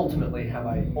 Ultimately have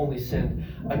I only sinned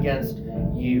against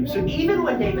you. So even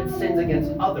when David sins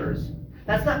against others,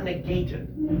 that's not negated.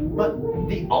 But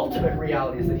the ultimate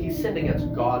reality is that he sinned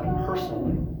against God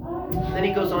personally. And then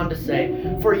he goes on to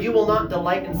say, for you will not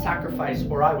delight in sacrifice,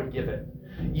 or I would give it.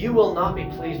 You will not be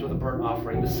pleased with a burnt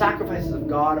offering. The sacrifices of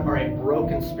God are a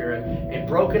broken spirit, a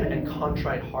broken and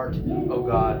contrite heart, O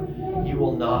God, you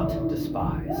will not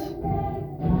despise.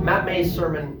 Matt May's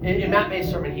sermon,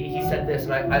 he said this,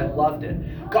 and I loved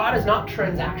it. God is not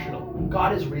transactional.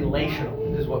 God is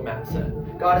relational, is what Matt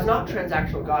said. God is not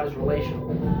transactional. God is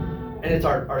relational. And it's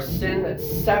our sin that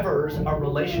severs our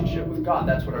relationship with God.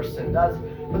 That's what our sin does.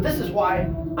 But this is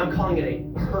why I'm calling it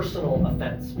a personal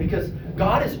offense. Because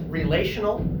God is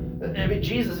relational. I mean,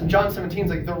 Jesus in John 17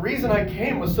 is like, the reason I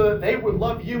came was so that they would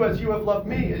love you as you have loved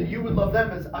me, and you would love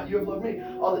them as you have loved me.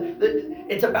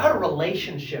 It's about a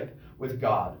relationship with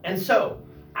God. And so,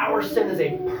 our sin is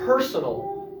a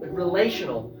personal,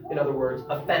 relational, in other words,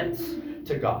 offense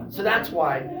to God. So that's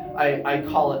why I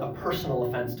call it a personal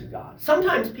offense to God.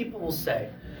 Sometimes people will say,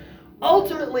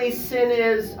 ultimately sin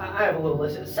is, I have a little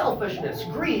list, selfishness,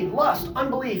 greed, lust,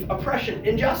 unbelief, oppression,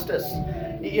 injustice,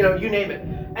 you name it.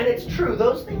 And it's true,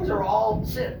 those things are all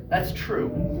sin. That's true.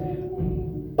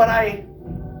 But I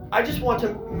just want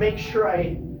to make sure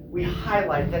we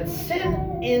highlight that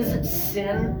sin is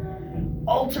sin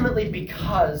ultimately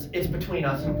because it's between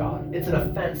us and God. It's an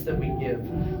offense that we give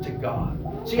to God.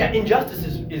 So yeah, injustice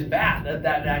is bad.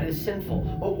 That is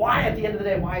sinful. But why, at the end of the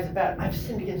day, why is it bad? I've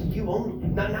sinned against you only.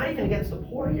 Not even against the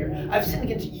poor here. I've sinned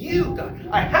against you, God.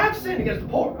 I have sinned against the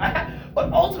poor.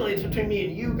 But ultimately, it's between me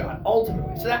and you, God.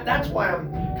 Ultimately. So that's why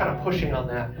I'm kind of pushing on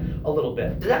that a little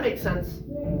bit. Does that make sense?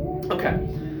 Okay.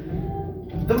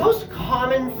 The most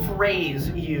common phrase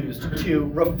used to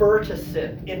refer to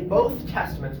sin in both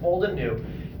Testaments, Old and New,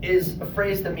 is a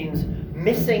phrase that means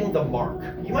missing the mark.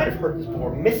 You might have heard this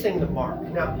before, missing the mark.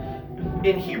 Now,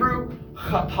 in Hebrew,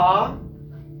 chata,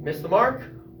 miss the mark,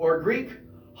 or Greek,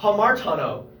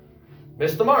 hamartano,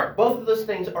 miss the mark. Both of those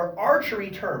things are archery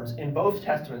terms in both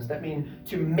Testaments that mean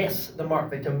to miss the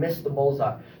mark, like to miss the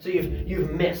bullseye. So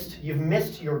you've missed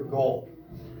your goal.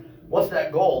 What's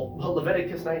that goal? Well,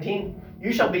 Leviticus 19,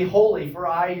 you shall be holy, for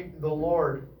I, the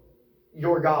Lord,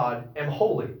 your God, am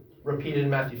holy. Repeated in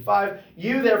Matthew 5,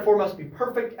 you therefore must be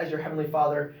perfect as your heavenly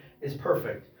Father is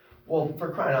perfect. Well,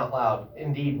 for crying out loud,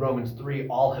 indeed, Romans 3,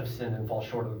 all have sinned and fall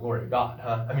short of the glory of God.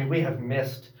 Huh? I mean, we have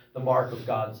missed the mark of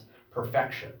God's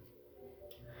perfection.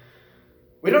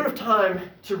 We don't have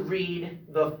time to read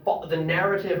the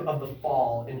narrative of the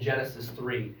fall in Genesis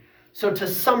 3. So to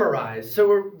summarize,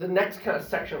 the next kind of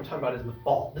section I'm talking about is the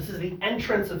fall. This is the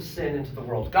entrance of sin into the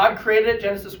world. God created it,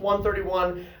 Genesis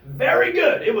 1:31. Very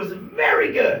good. It was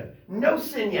very good. No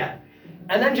sin yet.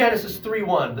 And then Genesis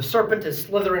 3:1. The serpent is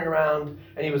slithering around,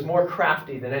 and he was more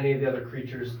crafty than any of the other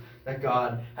creatures that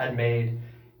God had made.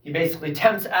 He basically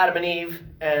tempts Adam and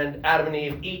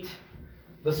Eve eat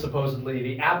supposedly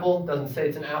the apple. Doesn't say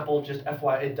it's an apple, just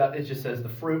FYI, it just says the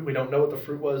fruit. We don't know what the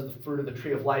fruit was. The fruit of the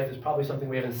tree of life is probably something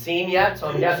we haven't seen yet, so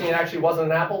I'm guessing it actually wasn't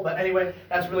an apple. But anyway,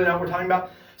 that's really not what we're talking about.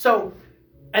 So,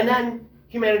 and then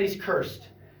humanity's cursed.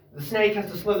 The snake has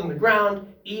to slither on the ground.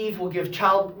 Eve will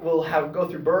go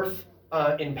through birth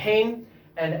in pain,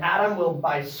 and Adam will,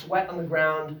 by sweat on the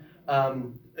ground,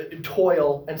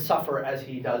 toil and suffer as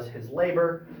he does his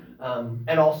labor.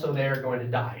 And also they are going to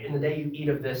die. In the day you eat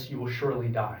of this, you will surely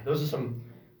die. Those are some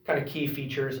kind of key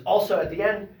features. Also, at the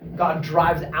end, God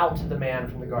drives out the man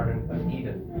from the Garden of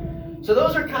Eden. So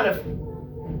those are kind of,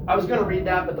 I was going to read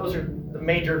that, but those are the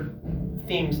major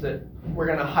themes that we're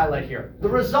going to highlight here. The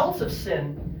results of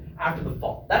sin after the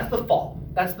fall. That's the fall.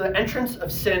 That's the entrance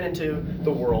of sin into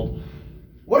the world.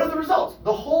 What are the results?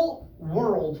 The whole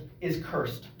world is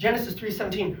cursed. Genesis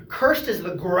 3:17, cursed is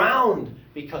the ground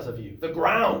because of you. The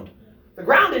ground. The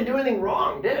ground didn't do anything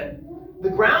wrong, did it? The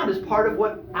ground is part of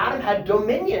what Adam had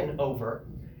dominion over,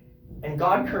 and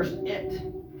God cursed it.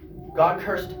 God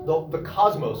cursed the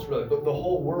cosmos, really. The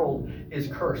whole world is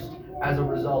cursed as a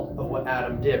result of what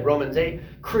Adam did. Romans 8,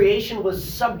 creation was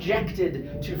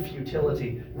subjected to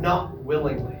futility, not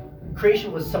willingly.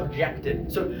 Creation was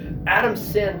subjected. So Adam's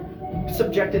sin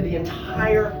subjected the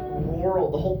entire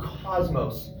world, the whole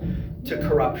cosmos, to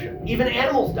corruption. Even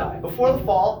animals die. Before the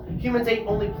fall, humans ate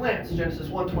only plants. Genesis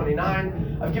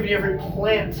 1:29, I've given you every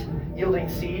plant yielding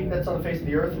seed that's on the face of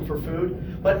the earth and for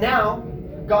food. But now,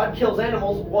 God kills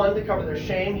animals, one, to cover their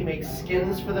shame. He makes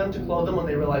skins for them to clothe them when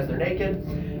they realize they're naked.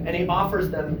 And he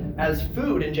offers them as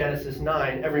food in Genesis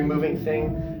 9. Every moving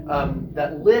thing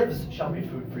that lives shall be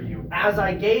food for you. As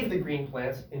I gave the green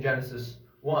plants in Genesis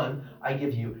 1, I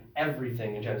give you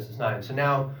everything in Genesis 9. So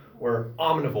now we're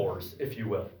omnivores, if you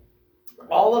will.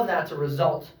 All of that's a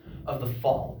result of the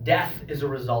fall. Death is a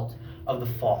result of the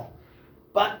fall.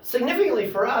 But significantly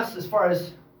for us, as far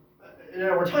as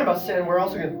we're talking about sin, we're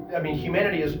also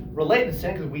humanity is related to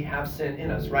sin because we have sin in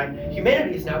us, right?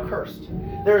 Humanity is now cursed.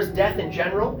 There is death in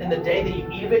general. In the day that you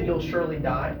eat of it, you'll surely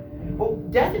die. But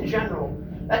death in general,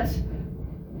 that's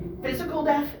physical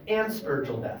death and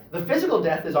spiritual death. The physical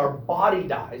death is our body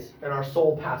dies and our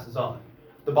soul passes on.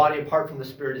 The body apart from the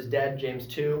spirit is dead, James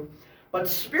 2. But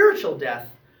spiritual death,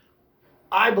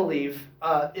 I believe,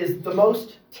 is the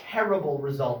most terrible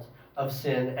result of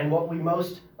sin, and what we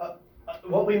most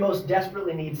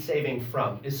desperately need saving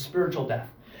from is spiritual death.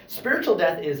 Spiritual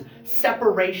death is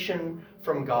separation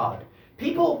from God.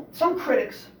 Some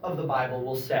critics of the Bible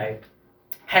will say,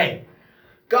 hey,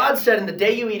 God said in the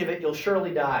day you eat of it, you'll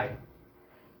surely die.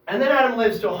 And then Adam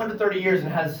lives to 130 years and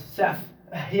has Seth.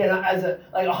 As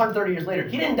 130 years later,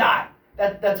 he didn't die.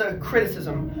 That's a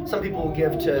criticism some people will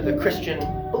give to the Christian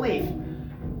belief.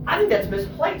 I think that's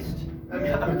misplaced. I'm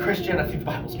a Christian. I think the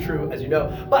Bible's true, as you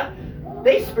know. But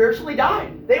they spiritually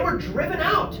died. They were driven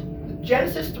out.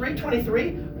 Genesis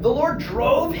 3:23, the Lord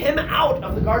drove him out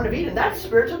of the Garden of Eden. That's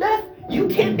spiritual death. You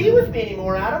can't be with me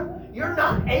anymore, Adam. You're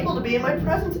not able to be in my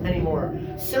presence anymore.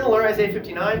 Similar, Isaiah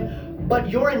 59, but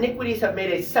your iniquities have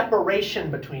made a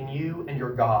separation between you and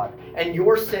your God, and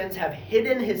your sins have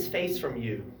hidden his face from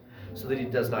you so that he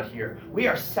does not hear. We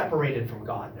are separated from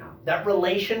God now. That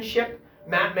relationship,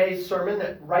 Matt May's sermon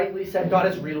that rightly said God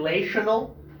is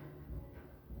relational.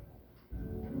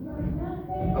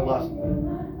 I lost.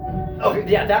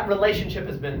 Okay, yeah, that relationship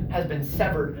has been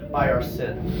severed by our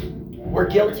sin. We're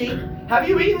guilty. Have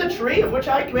you eaten the tree of which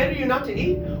I commanded you not to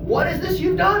eat? What is this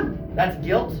you've done? That's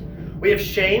guilt. We have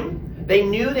shame. They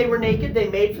knew they were naked. They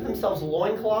made for themselves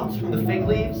loincloths from the fig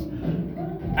leaves.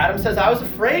 Adam says, I was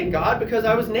afraid, God, because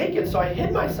I was naked, so I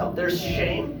hid myself. There's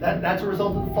shame. That's a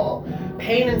result of the fall.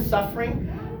 Pain and suffering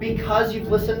because you've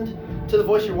listened to the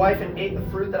voice of your wife and ate the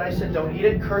fruit that I said don't eat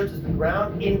it. Cursed is the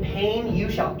ground. In pain you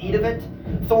shall eat of it.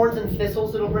 Thorns and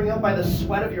thistles it'll bring up. By the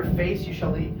sweat of your face you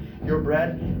shall eat your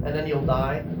bread, and then you'll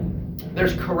die.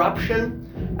 There's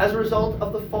corruption as a result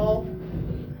of the fall.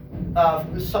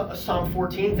 Psalm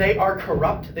 14, they are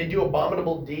corrupt. They do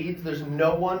abominable deeds. There's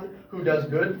no one who does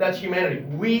good. That's humanity.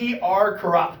 We are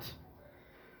corrupt.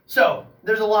 So,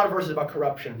 there's a lot of verses about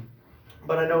corruption.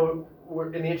 But I know we're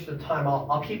in the interest of time,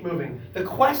 I'll keep moving. The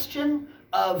question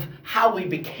of how we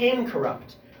became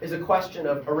corrupt is a question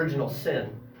of original sin,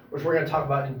 which we're going to talk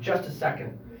about in just a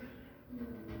second.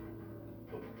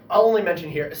 I'll only mention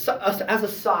here, as a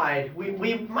side,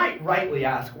 we might rightly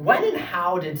ask, when and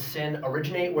how did sin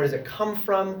originate? Where does it come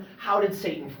from? How did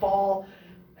Satan fall?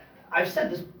 I've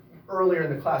said this earlier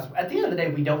in the class. At the end of the day,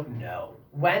 we don't know.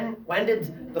 When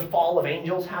did the fall of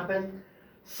angels happen?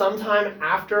 Sometime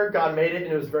after God made it,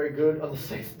 and it was very good on the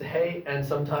sixth day, and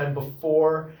sometime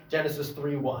before Genesis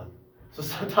 3:1. So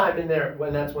sometime in there,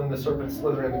 that's when the serpent's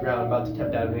slithering on the ground about to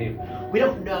tempt Adam and Eve. We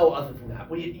don't know other than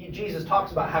that. Jesus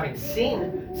talks about having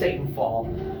seen Satan fall,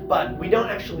 but we don't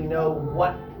actually know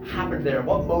what happened there,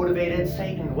 what motivated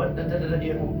Satan,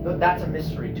 that's a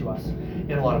mystery to us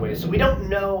in a lot of ways. So we don't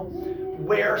know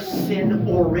where sin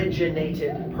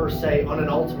originated, per se, on an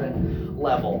ultimate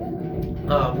level.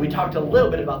 We talked a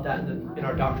little bit about that in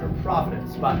our Doctrine of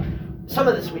Providence, but some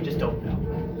of this we just don't know.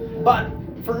 But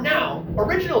for now,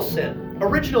 original sin.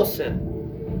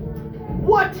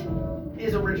 What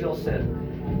is original sin?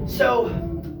 So,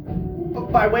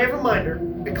 by way of reminder,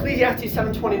 Ecclesiastes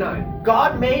 7:29,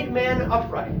 God made man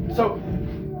upright. So,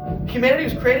 humanity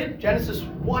was created, Genesis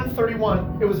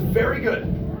 1:31, it was very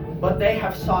good, but they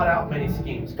have sought out many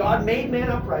schemes. God made man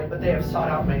upright, but they have sought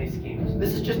out many schemes.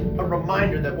 This is just a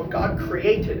reminder that what God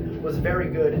created was very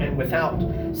good and without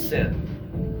sin.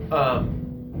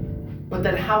 But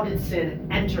then how did sin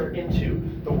enter into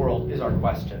the world is our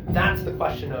question. That's the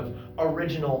question of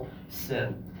original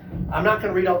sin. I'm not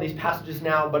going to read all these passages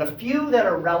now, but a few that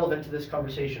are relevant to this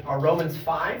conversation are Romans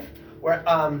 5, where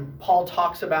Paul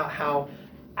talks about how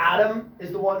Adam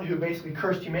is the one who basically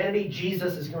cursed humanity.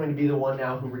 Jesus is going to be the one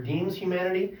now who redeems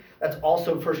humanity. That's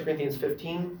also 1 Corinthians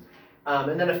 15.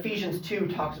 And then Ephesians 2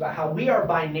 talks about how we are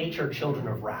by nature children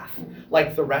of wrath,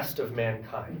 like the rest of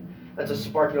mankind. That's a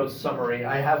SparkNotes summary.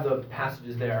 I have the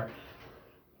passages there.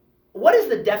 What is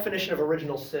the definition of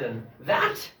original sin?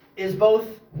 That is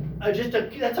both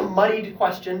that's a muddied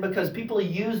question because people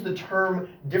use the term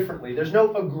differently. There's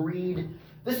no agreed,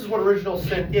 this is what original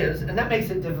sin is, and that makes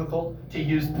it difficult to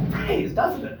use the phrase,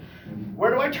 doesn't it?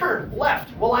 Where do I turn?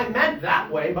 Left. Well, I meant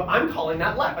that way, but I'm calling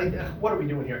that left. Like, what are we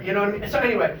doing here? You know what I mean? So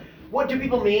anyway, what do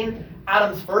people mean?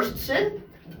 Adam's first sin?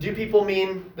 Do people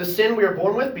mean the sin we are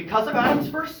born with because of Adam's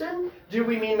first sin? Do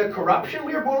we mean the corruption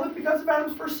we are born with because of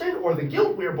Adam's first sin? Or the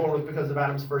guilt we are born with because of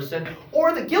Adam's first sin?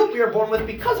 Or the guilt we are born with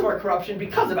because of our corruption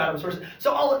because of Adam's first sin?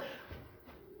 So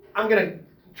I'm going to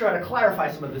try to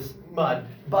clarify some of this mud,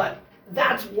 but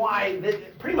that's why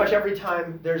pretty much every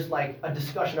time there's like a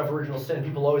discussion of original sin,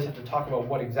 people always have to talk about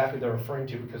what exactly they're referring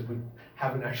to because we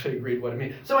haven't actually agreed what it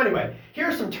means. So anyway, here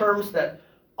are some terms that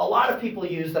a lot of people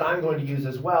use that I'm going to use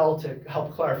as well to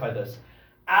help clarify this.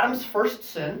 Adam's first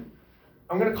sin,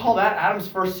 I'm going to call that Adam's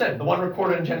first sin. The one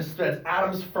recorded in Genesis, that's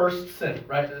Adam's first sin,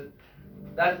 right?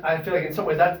 That I feel like in some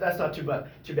ways that's not too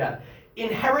bad.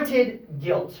 Inherited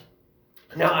guilt.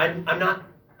 Now I'm not.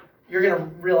 You're going to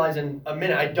realize in a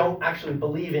minute I don't actually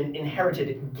believe in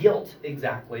inherited guilt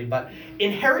exactly, but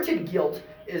inherited guilt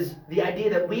is the idea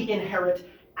that we inherit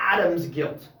Adam's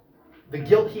guilt. The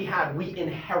guilt he had, we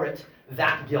inherit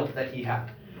that guilt that he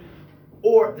had.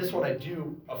 Or, this one I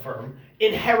do affirm,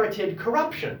 inherited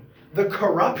corruption. The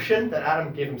corruption that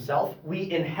Adam gave himself, we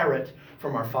inherit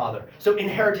from our father. So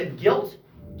inherited guilt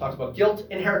talks about guilt.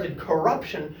 Inherited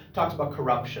corruption talks about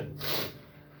corruption.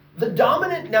 The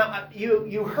dominant, now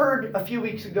you heard a few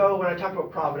weeks ago when I talked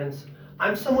about providence,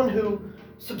 I'm someone who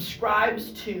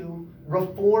subscribes to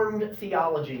Reformed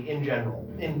theology in general,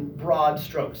 in broad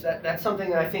strokes. That's something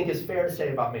that I think is fair to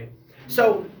say about me.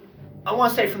 So I want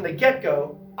to say from the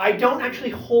get-go, I don't actually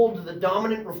hold the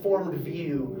dominant Reformed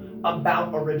view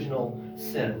about original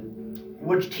sin,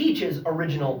 which teaches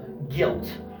original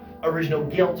guilt. Original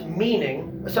guilt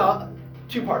meaning, so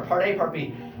two-part, part A, part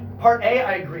B. Part A,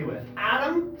 I agree with.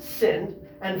 Adam sinned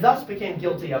and thus became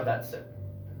guilty of that sin.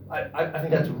 I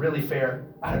think that's really fair.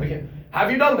 Have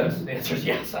you done this? The answer is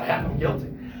yes, I have. I'm guilty.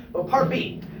 But part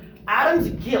B, Adam's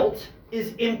guilt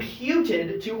is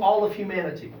imputed to all of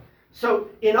humanity. So,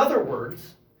 in other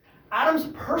words, Adam's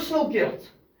personal guilt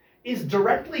is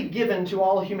directly given to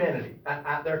all of humanity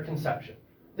at their conception.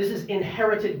 This is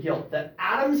inherited guilt, that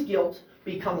Adam's guilt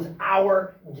becomes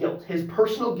our guilt. His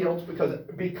personal guilt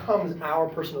becomes our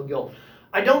personal guilt.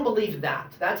 I don't believe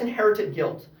that. That's inherited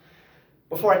guilt.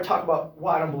 Before I talk about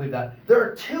why I don't believe that, there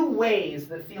are two ways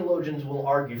that theologians will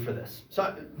argue for this.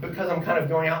 So, because I'm kind of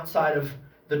going outside of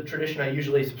the tradition I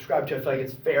usually subscribe to, I feel like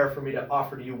it's fair for me to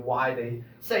offer to you why they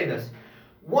say this.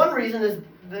 One reason is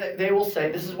that they will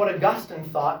say, this is what Augustine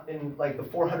thought in like the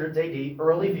 400s AD,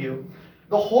 early view,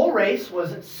 the whole race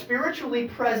was spiritually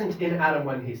present in Adam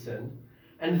when he sinned,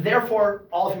 and therefore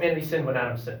all of humanity sinned when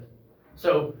Adam sinned.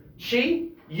 So,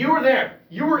 you were there.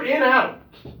 You were in Adam.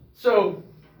 So,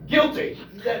 guilty.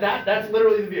 That's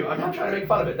literally the view. I'm not trying to make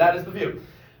fun of it. That is the view.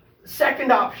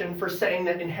 Second option for saying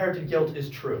that inherited guilt is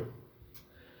true.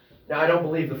 Now, I don't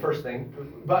believe the first thing,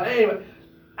 but anyway,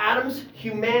 Adam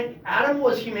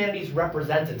was humanity's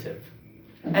representative.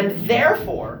 And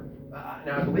therefore,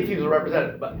 now I believe he was a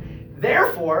representative, but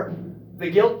therefore, the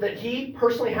guilt that he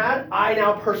personally had, I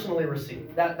now personally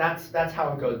receive. That's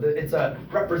how it goes. It's a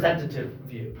representative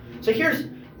view. So here's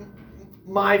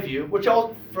my view, which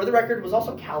for the record was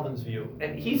also Calvin's view,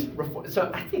 and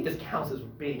so I think this counts as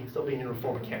still being in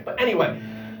Reformed camp. But anyway,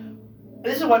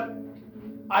 this is what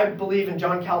I believe, and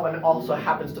John Calvin also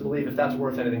happens to believe, if that's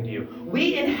worth anything to you.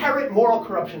 We inherit moral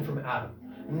corruption from Adam,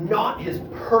 not his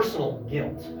personal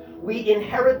guilt. We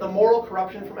inherit the moral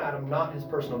corruption from Adam, not his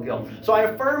personal guilt. So I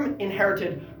affirm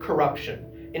inherited corruption.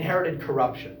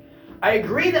 I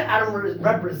agree that Adam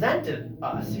represented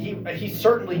us. He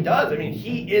certainly does. I mean,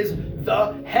 he is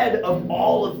the head of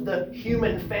all of the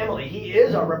human family. He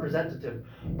is our representative.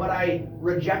 But I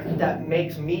reject that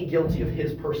makes me guilty of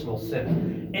his personal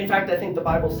sin. In fact, I think the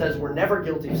Bible says we're never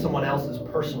guilty of someone else's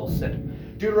personal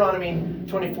sin. Deuteronomy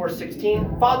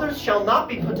 24:16, fathers shall not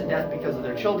be put to death because of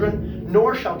their children,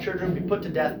 nor shall children be put to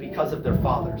death because of their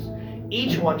fathers.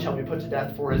 Each one shall be put to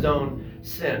death for his own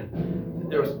sin.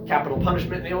 There was capital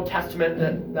punishment in the Old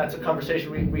Testament. That's a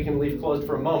conversation we can leave closed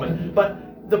for a moment.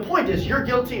 But the point is, you're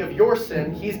guilty of your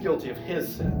sin, he's guilty of his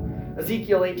sin.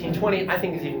 Ezekiel 18:20, I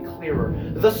think, is even clearer.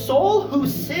 The soul who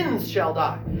sins shall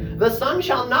die. The son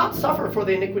shall not suffer for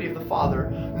the iniquity of the father,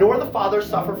 nor the father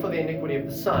suffer for the iniquity of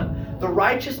the son. The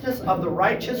righteousness of the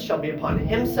righteous shall be upon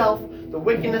himself. The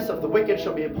wickedness of the wicked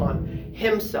shall be upon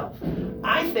himself.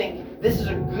 I think this is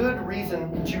a good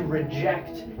reason to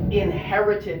reject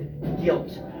inherited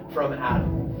guilt from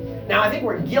Adam. Now, I think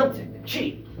we're guilty,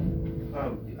 cheap. I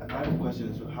have a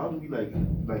question. So how do we like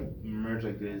merge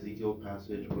like the Ezekiel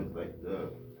passage with like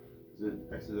the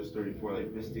Exodus 34,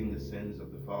 like visiting the sins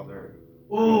of the father?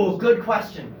 Ooh, good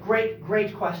question. Great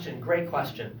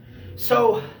question.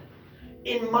 So,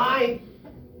 in my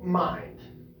mind,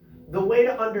 the way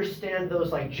to understand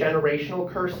those like generational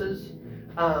curses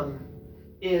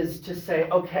is to say,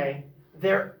 okay,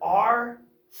 there are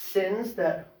sins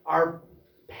that our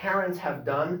parents have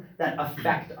done that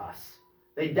affect us.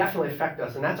 They definitely affect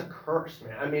us, and that's a curse,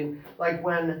 man. I mean, like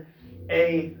when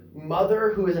a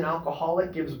mother who is an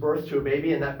alcoholic gives birth to a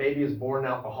baby and that baby is born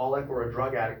an alcoholic or a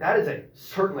drug addict, that is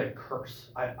certainly a curse,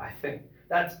 I think.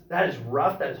 That is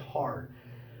rough, that is hard.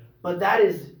 But that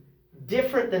is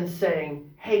different than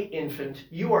saying, hey, infant,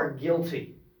 you are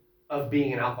guilty of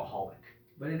being an alcoholic.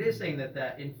 But it is saying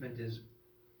that infant is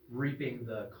reaping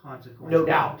the consequences. No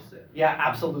doubt. Of sin. Yeah,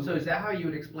 absolutely. So is that how you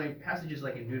would explain passages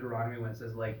like in Deuteronomy when it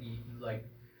says like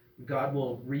God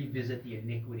will revisit the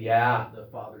iniquity of the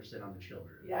father's sin on the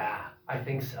children? Yeah, I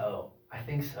think so.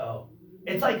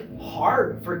 It's like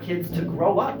hard for kids to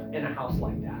grow up in a house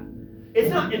like that.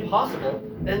 It's not impossible.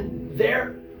 And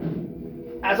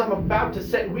as I'm about to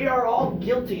say, we are all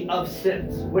guilty of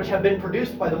sins, which have been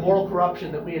produced by the moral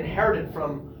corruption that we inherited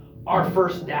from our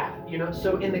first dad.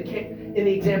 So in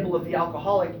the example of the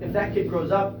alcoholic, if that kid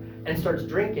grows up and starts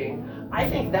drinking, I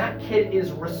think that kid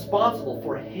is responsible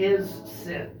for his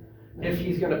sin if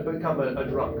he's going to become a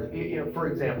drunk. For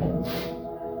example,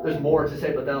 there's more to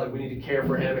say about that, like we need to care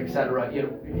for him, etc.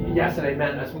 Yes and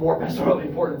amen. That's more pastorally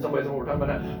important in some ways than what we're talking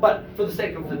about now. But for the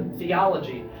sake of the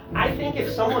theology, I think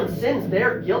if someone sins,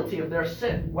 they're guilty of their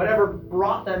sin, whatever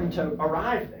brought them to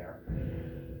arrive there.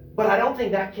 But I don't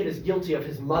think that kid is guilty of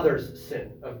his mother's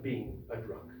sin of being a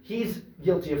drunk. He's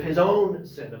guilty of his own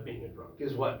sin of being a drunk,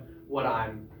 is what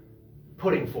I'm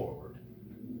putting forward.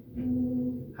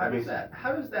 How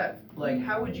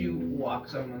would you walk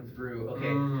someone through,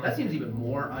 okay, that seems even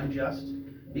more unjust,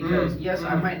 because yes,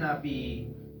 I might not be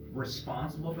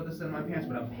responsible for the sin of my parents,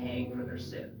 but I'm paying for their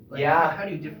sin. How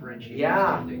do you differentiate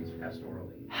those two things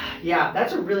pastorally? Yeah,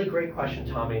 that's a really great question,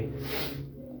 Tommy.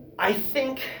 I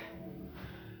think,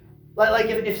 like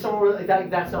if someone were like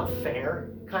that's not fair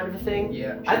kind of a thing,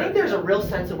 yeah, sure. I think there's a real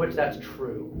sense in which that's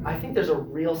true. I think there's a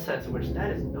real sense in which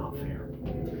that is not fair.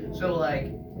 So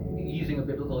like, using a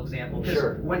biblical example,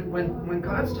 sure. When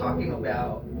God's talking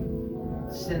about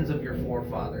sins of your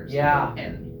forefathers,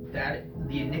 and that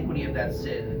the iniquity of that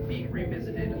sin being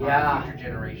revisited on future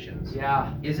generations,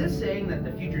 is it saying that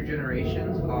the future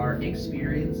generations are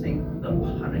experiencing the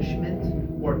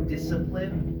punishment or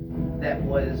discipline that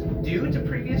was due to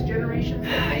previous generations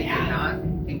that they did not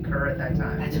incur at that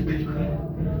time? That's a good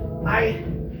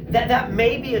question. That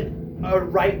may be a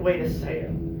right way to say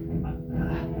it.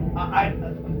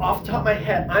 Off the top of my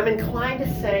head, I'm inclined to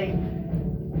say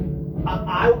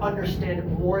I understand it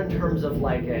more in terms of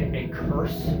like a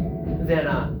curse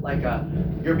than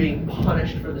you're being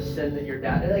punished for the sin that your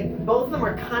dad. Like both of them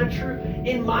are kind of true.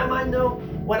 In my mind, though,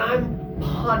 when I'm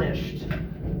punished,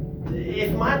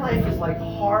 if my life is like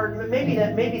hard, maybe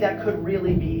that could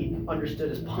really be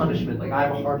understood as punishment. Like I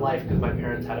have a hard life because my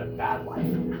parents had a bad life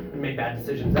and made bad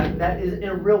decisions. That is in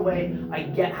a real way. I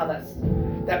get how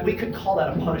that we could call that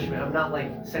a punishment. I'm not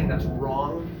like saying that's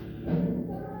wrong.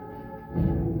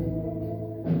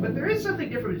 But there is something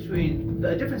different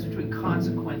a difference between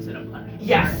consequence and a punishment.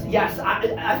 Yes.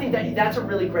 I think that's a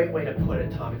really great way to put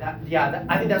it, Tommy. I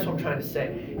think that's what I'm trying to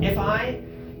say. If I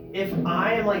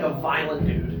am like a violent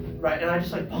dude, right, and I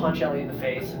just like punch Ellie in the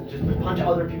face and just punch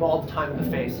other people all the time in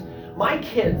the face, my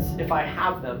kids, if I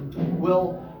have them,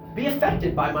 will be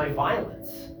affected by my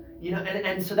violence. You know,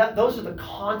 and so those are the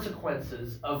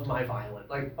consequences of my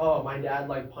violence. Like, oh, my dad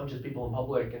like punches people in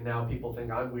public, and now people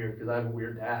think I'm weird because I have a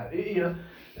weird dad. You know,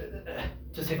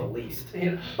 to say the least.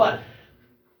 You know, but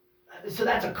so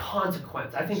that's a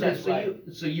consequence. I think that's right.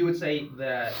 So you would say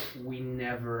that we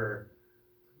never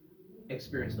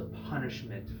experience the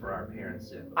punishment for our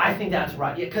parents' sin. I think that's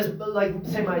right. Yeah, because like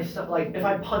say my son, like if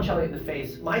I punch Elliot in the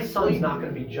face, my son's not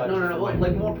going to be judged. No. for my-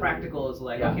 Like more practical is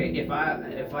like, Yeah. okay,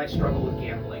 if I struggle with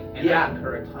gambling and Yeah. I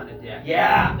incur a ton of debt,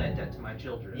 Yeah. that debt to my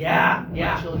children. Yeah.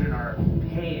 My children are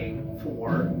paying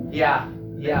for. Yeah.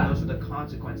 Those are the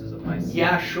consequences of my sin.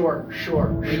 Yeah. Sure.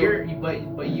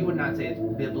 But you would not say it's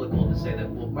biblical to say that,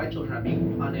 well, my children are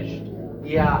being punished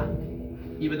Yeah.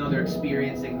 even though they're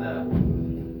experiencing the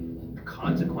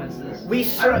consequences. We I don't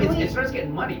know, certainly. it starts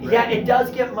getting muddy, right? Yeah, it does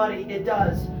get muddy. It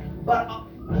does. But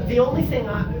the only thing,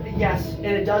 yes, and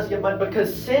it does get muddy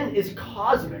because sin is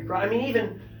cosmic, right? I mean,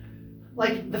 even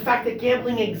like the fact that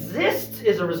gambling exists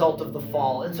is a result of the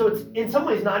fall, and so it's in some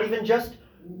ways not even just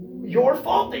your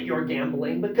fault that you're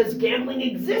gambling, because gambling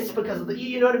exists because of the,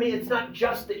 you know what I mean? It's not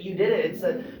just that you did it. It's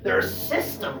that there are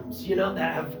systems, you know,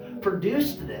 that have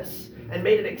produced this and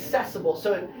made it accessible.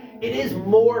 So it is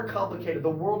more complicated. The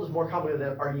world is more complicated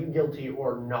than are you guilty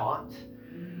or not.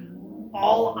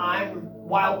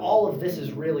 While all of this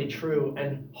is really true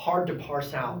and hard to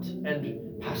parse out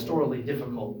and pastorally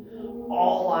difficult,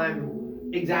 all I'm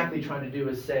exactly trying to do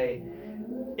is say,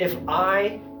 if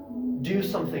I do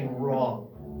something wrong,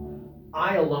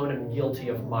 I alone am guilty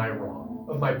of my wrong,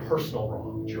 of my personal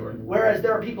wrong. Sure. Whereas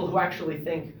there are people who actually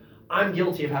think I'm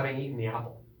guilty of having eaten the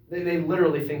apple. They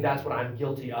literally think that's what I'm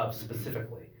guilty of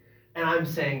specifically. And I'm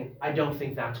saying, I don't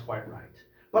think that's quite right.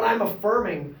 But I'm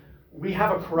affirming we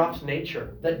have a corrupt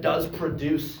nature that does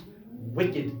produce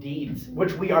wicked deeds,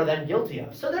 which we are then guilty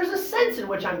of. So there's a sense in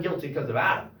which I'm guilty because of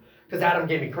Adam. Because Adam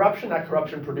gave me corruption, that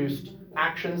corruption produced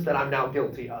actions that I'm now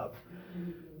guilty of.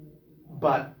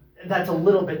 But that's a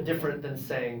little bit different than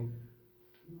saying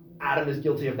Adam is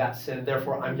guilty of that sin,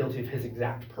 therefore I'm guilty of his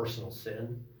exact personal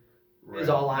sin, is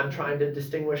all I'm trying to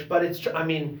distinguish. But it's,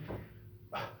 their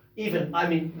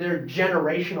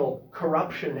generational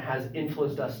corruption has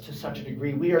influenced us to such a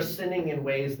degree. We are sinning in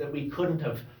ways that we couldn't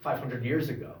have 500 years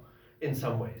ago in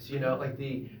some ways. You know, like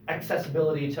the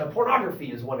accessibility to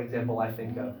pornography is one example I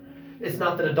think of. It's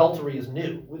not that adultery is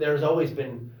new. There's always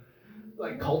been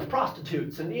like cult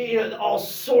prostitutes and, you know, all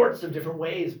sorts of different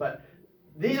ways, but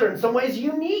these are in some ways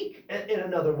unique in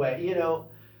another way. You know,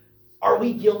 are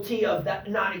we guilty of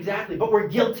that? Not exactly, but we're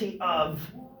guilty of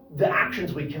the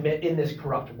actions we commit in this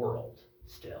corrupt world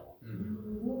still.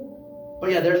 Mm-hmm. But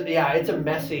it's a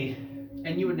messy.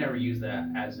 And you would never use that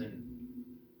as in,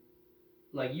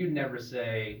 like, you'd never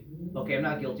say, okay, I'm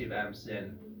not guilty of Adam's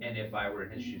sin, and if I were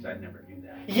in his shoes, I'd never do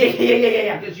that.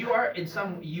 Yeah. Because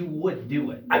you would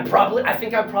do it. I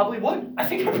think I probably would.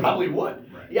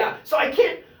 Right. Yeah, so I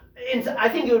can't, I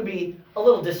think it would be a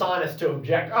little dishonest to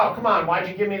object, oh, come on, why'd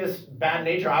you give me this bad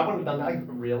nature? I wouldn't have done that. Like,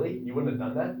 really? You wouldn't have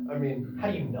done that? I mean,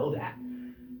 how do you know that?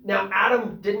 Now,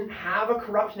 Adam didn't have a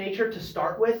corrupt nature to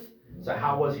start with, so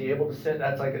how was he able to sin?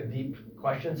 That's like a deep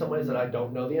question in some ways that I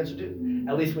don't know the answer to.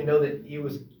 At least we know that he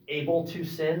was able to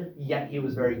sin, yet he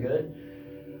was very good.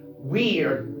 We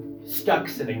are stuck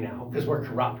sinning now because we're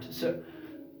corrupt. So,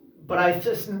 but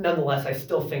nonetheless, I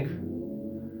still think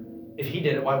if he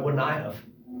did it, why wouldn't I have?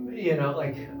 You know,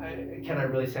 like, can I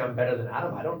really say I'm better than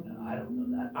Adam? I don't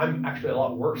know that. I'm actually a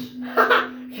lot worse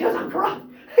because I'm corrupt.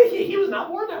 He was not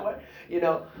born that way. You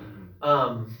know,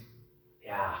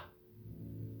 yeah.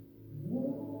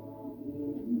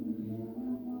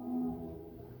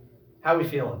 How are we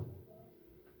feeling?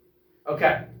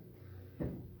 Okay,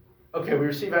 we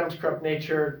receive Adam's corrupt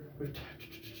nature.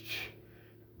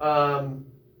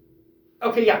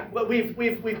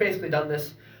 We've basically done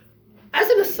this. As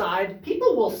an aside,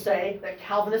 people will say that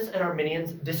Calvinists and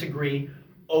Arminians disagree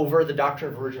over the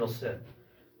doctrine of original sin.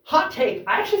 Hot take,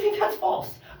 I actually think that's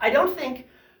false. I don't think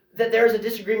that there is a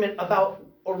disagreement about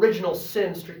original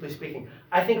sin, strictly speaking.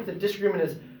 I think the disagreement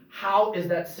is, how is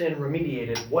that sin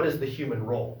remediated? What is the human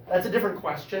role? That's a different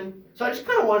question. So I just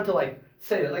kind of wanted to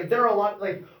say that. There are a lot,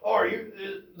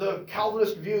 the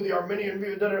Calvinist view, the Arminian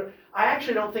view, I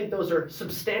actually don't think those are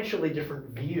substantially different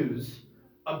views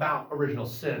about original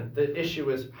sin. The issue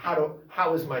is, how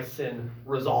is my sin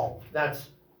resolved? That's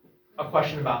a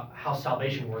question about how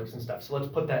salvation works and stuff. So let's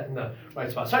put that in the right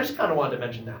spot. So I just kind of wanted to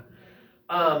mention that.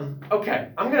 Okay,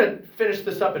 I'm going to finish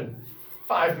this up in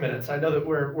 5 minutes. I know that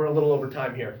we're a little over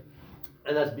time here.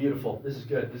 And that's beautiful. This is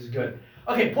good.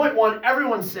 Okay, point one,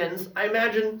 everyone sins. I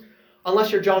imagine,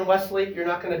 unless you're John Wesley, you're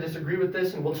not going to disagree with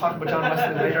this, and we'll talk about John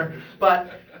Wesley later.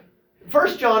 But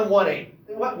 1 John 1:8.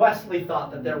 Wesley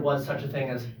thought that there was such a thing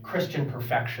as Christian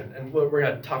perfection, and we're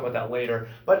going to talk about that later.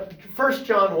 But 1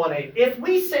 John 1:8, if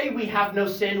we say we have no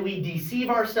sin, we deceive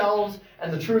ourselves,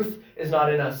 and the truth is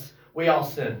not in us. We all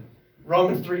sin.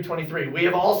 Romans 3:23, we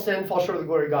have all sinned, fall short of the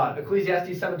glory of God.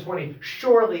 Ecclesiastes 7:20,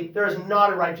 surely there is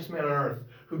not a righteous man on earth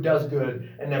who does good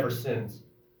and never sins.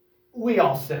 We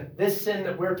all sin. This sin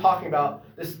that we're talking about,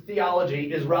 this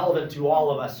theology, is relevant to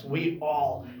all of us. We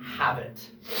all have it.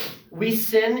 We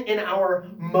sin in our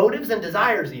motives and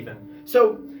desires even.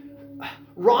 So,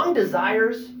 wrong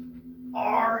desires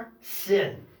are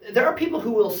sin. There are people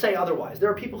who will say otherwise. There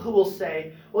are people who will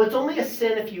say, well, it's only a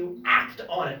sin if you act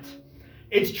on it.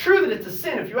 It's true that it's a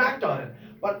sin if you act on it.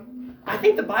 But I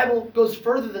think the Bible goes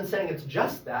further than saying it's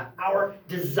just that. Our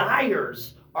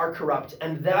desires are corrupt,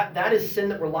 and that is sin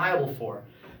that we're liable for.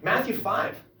 Matthew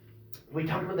 5, we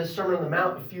talked about this Sermon on the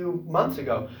Mount a few months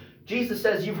ago. Jesus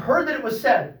says, you've heard that it was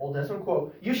said, Old Testament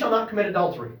quote, you shall not commit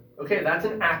adultery. Okay, that's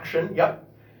an action, yep.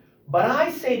 But I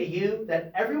say to you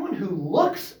that everyone who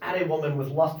looks at a woman with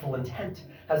lustful intent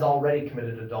has already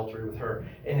committed adultery with her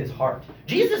in his heart.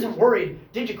 Jesus isn't worried,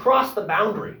 did you cross the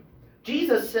boundary?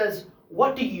 Jesus says,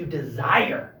 what do you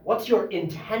desire? What's your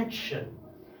intention?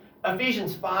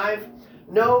 Ephesians 5,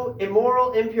 no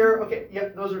immoral, impure, okay,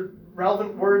 yep, those are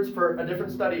relevant words for a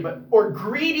different study, but, or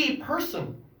greedy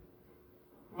person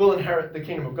will inherit the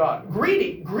kingdom of God.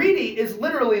 Greedy is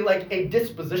literally like a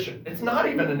disposition. It's not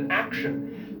even an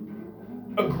action.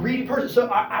 A greedy person. So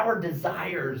our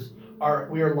desires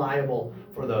we are liable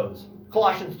for those.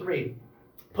 Colossians 3,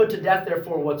 put to death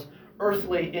therefore what's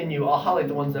earthly in you. I'll highlight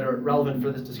the ones that are relevant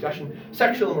for this discussion.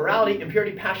 Sexual immorality,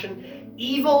 impurity, passion,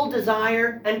 evil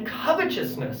desire, and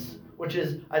covetousness, which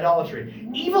is idolatry.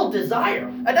 Evil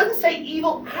desire. It doesn't say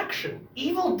evil action.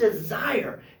 Evil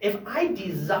desire. If I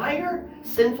desire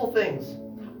sinful things,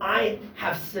 I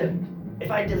have sinned.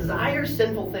 If I desire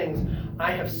sinful things,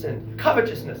 I have sinned.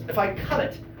 Covetousness. If I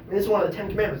covet, this is one of the 10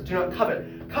 commandments, do not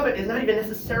covet. Covet is not even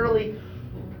necessarily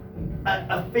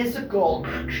a physical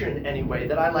action anyway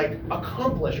that I like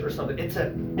accomplish or something. It's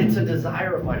a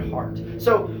desire of my heart.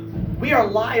 So we are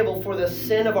liable for the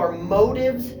sin of our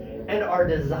motives and our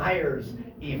desires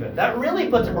even. That really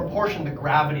puts in proportion the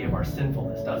gravity of our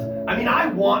sinfulness, doesn't it? I mean, I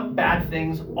want bad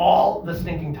things all the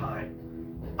stinking time.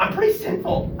 I'm pretty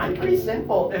sinful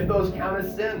if those count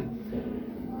as sin.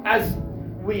 As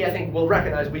we, I think, will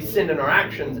recognize, we sin in our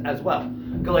actions as well.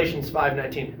 Galatians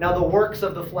 5:19. Now the works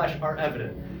of the flesh are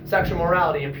evident. Sexual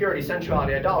morality, impurity,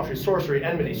 sensuality, idolatry, sorcery,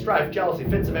 enmity, strife, jealousy,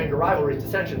 fits of anger, rivalries,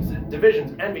 dissensions,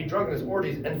 divisions, envy, drunkenness,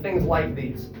 orgies, and things like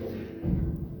these.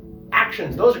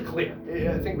 Actions, those are clear.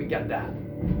 I think we get that.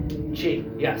 Cheat,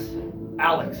 yes.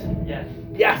 Alex. Yes.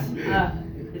 Yes.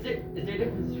 Is there a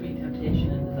difference between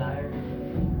temptation and desire?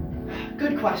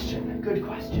 Good question.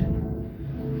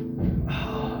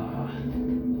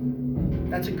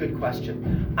 That's a good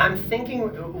question. I'm thinking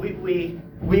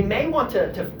we may want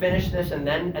to finish this and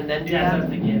then do that. Yeah, I'm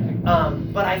thinking.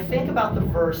 But I think about the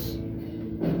verse.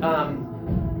 No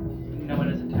one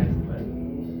is enticed by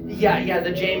it. Yeah,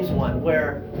 the James one,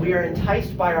 where we are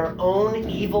enticed by our own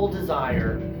evil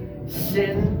desire.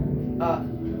 Sin,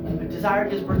 desire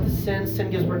gives birth to sin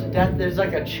gives birth to death. There's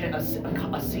like a sequence.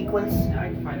 I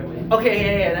can find a way.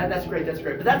 Okay, yeah, that's great.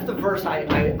 But that's the verse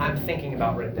I'm thinking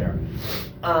about right there.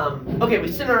 Okay,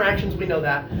 we sin in our actions, we know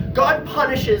that. God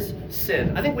punishes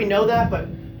sin. I think we know that, but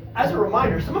as a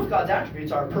reminder, some of God's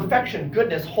attributes are perfection,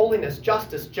 goodness, holiness,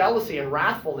 justice, jealousy, and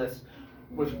wrathfulness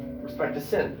with respect to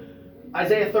sin.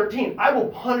 Isaiah 13, I will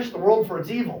punish the world for its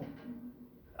evil.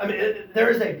 I mean, there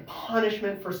is a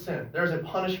punishment for sin. There's a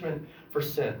punishment for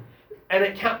sin. And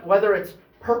it can't, whether it's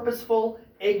purposeful,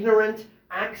 ignorant,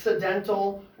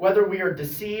 accidental, whether we are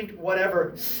deceived,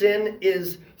 whatever, sin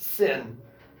is sin.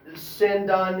 Sin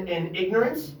done in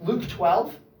ignorance, Luke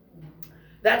 12.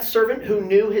 That servant who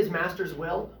knew his master's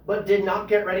will, but did not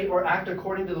get ready or act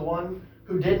according to the one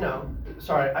who did know.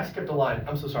 Sorry, I skipped a line.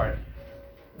 I'm so sorry.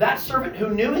 That servant who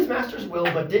knew his master's will,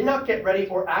 but did not get ready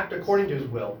or act according to his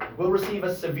will receive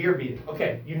a severe beating.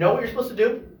 Okay, you know what you're supposed to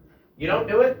do? You don't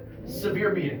do it?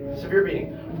 Severe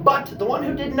beating. But the one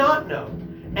who did not know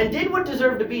and did what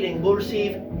deserved a beating will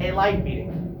receive a light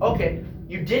beating. Okay,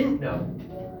 you didn't know.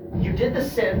 You did the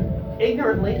sin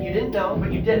ignorantly, you didn't know,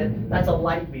 but you did it. That's a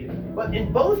light beating. But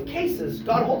in both cases,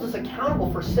 God holds us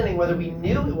accountable for sinning, whether we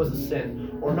knew it was a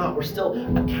sin or not. We're still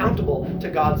accountable to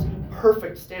God's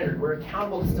perfect standard. We're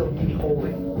accountable to still be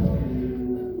holy.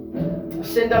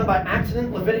 Sin done by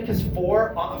accident, Leviticus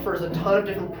 4 offers a ton of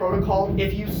different protocol.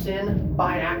 If you sin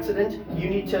by accident, you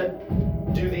need to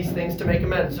do these things to make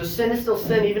amends. So sin is still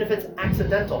sin, even if it's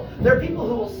accidental. There are people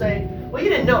who will say, well, you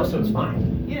didn't know, so it's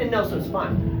fine. You didn't know, so it's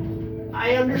fine.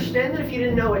 I understand that if you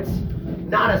didn't know, it's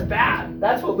not as bad.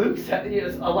 That's what Luke said,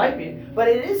 is a light beam. But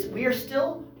it is, we are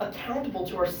still accountable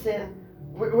to our sin.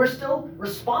 We're still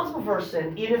responsible for our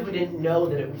sin, even if we didn't know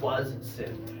that it was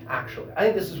sin, actually. I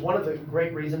think this is one of the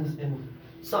great reasons in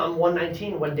Psalm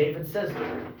 119 when David says,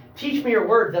 teach me your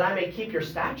word that I may keep your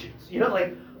statutes. You know,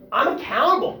 like, I'm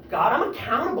accountable. God, I'm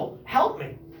accountable. Help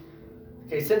me.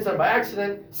 Okay, sin's done by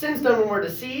accident. Sin's done when we're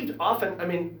deceived. Often, I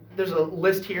mean, there's a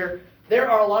list here. There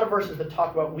are a lot of verses that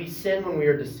talk about we sin when we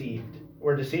are deceived.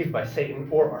 We're deceived by Satan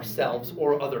or ourselves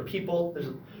or other people.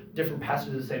 There's different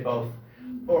passages that say both,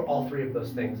 or all three of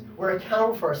those things. We're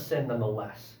accountable for our sin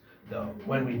nonetheless, though,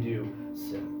 when we do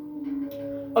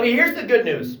sin. Okay, here's the good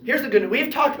news. Here's the good news.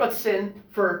 We've talked about sin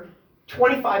for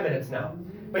 25 minutes now.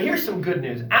 But here's some good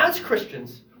news. As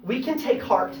Christians, we can take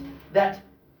heart that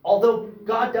although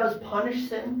God does punish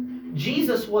sin,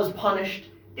 Jesus was punished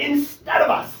instead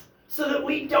of us so that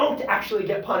we don't actually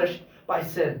get punished by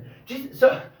sin. Jesus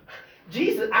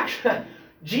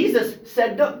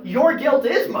said, no, your guilt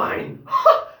is mine.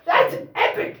 That's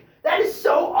epic. That is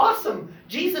so awesome.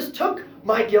 Jesus took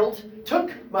my guilt,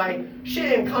 took my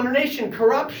shame, condemnation,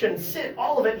 corruption, sin,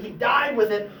 all of it. He died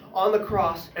with it on the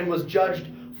cross and was judged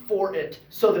for it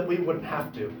so that we wouldn't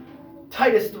have to.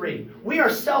 Titus 3, we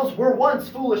ourselves were once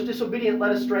foolish, disobedient,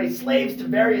 led astray, slaves to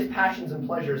various passions and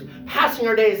pleasures, passing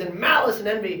our days in malice and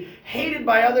envy, hated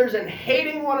by others and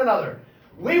hating one another.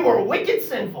 We were wicked,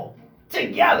 sinful,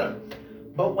 together.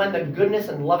 But when the goodness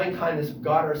and loving kindness of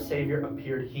God our Savior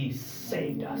appeared, He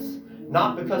saved us.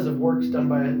 Not because of works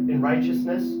done in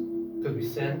righteousness, because we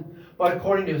sin, but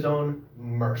according to His own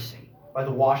mercy, by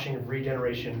the washing of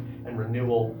regeneration and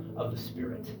renewal of the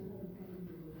Spirit.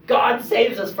 God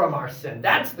saves us from our sin.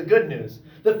 That's the good news.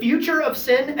 The future of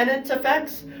sin and its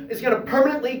effects is going to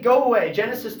permanently go away.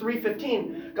 Genesis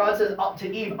 3:15, God says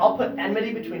to Eve, I'll put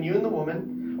enmity between you and the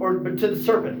woman, or to the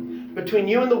serpent, between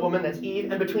you and the woman, that's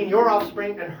Eve, and between your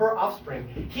offspring and her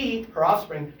offspring. He, her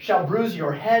offspring, shall bruise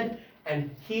your head,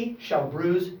 and you shall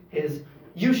bruise his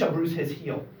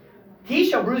heel. He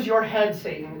shall bruise your head,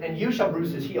 Satan, and you shall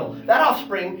bruise his heel. That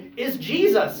offspring is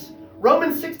Jesus.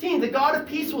 Romans 16, the God of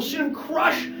peace will soon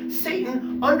crush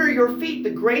Satan under your feet.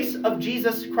 The grace of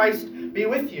Jesus Christ be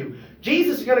with you.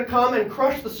 Jesus is going to come and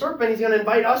crush the serpent. He's going to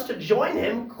invite us to join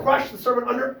him, crush the serpent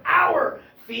under our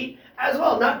feet as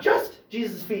well. Not just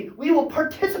Jesus' feet. We will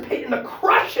participate in the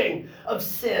crushing of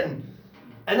sin.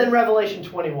 And then Revelation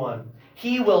 21,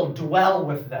 He will dwell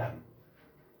with them.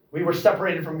 We were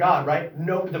separated from God, right?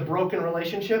 No, the broken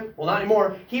relationship. Well, not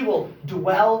anymore. He will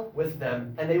dwell with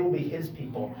them, and they will be His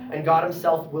people. And God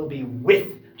Himself will be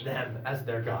with them as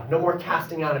their God. No more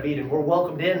casting out of Eden. We're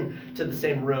welcomed in to the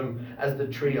same room as the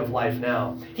tree of life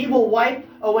now. He will wipe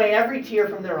away every tear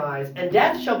from their eyes, and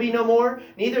death shall be no more.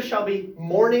 Neither shall be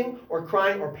mourning or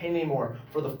crying or pain anymore,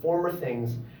 for the former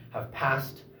things have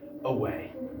passed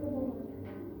away.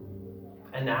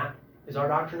 And that is our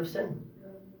doctrine of sin.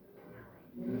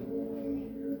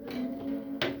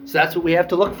 So that's what we have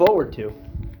to look forward to.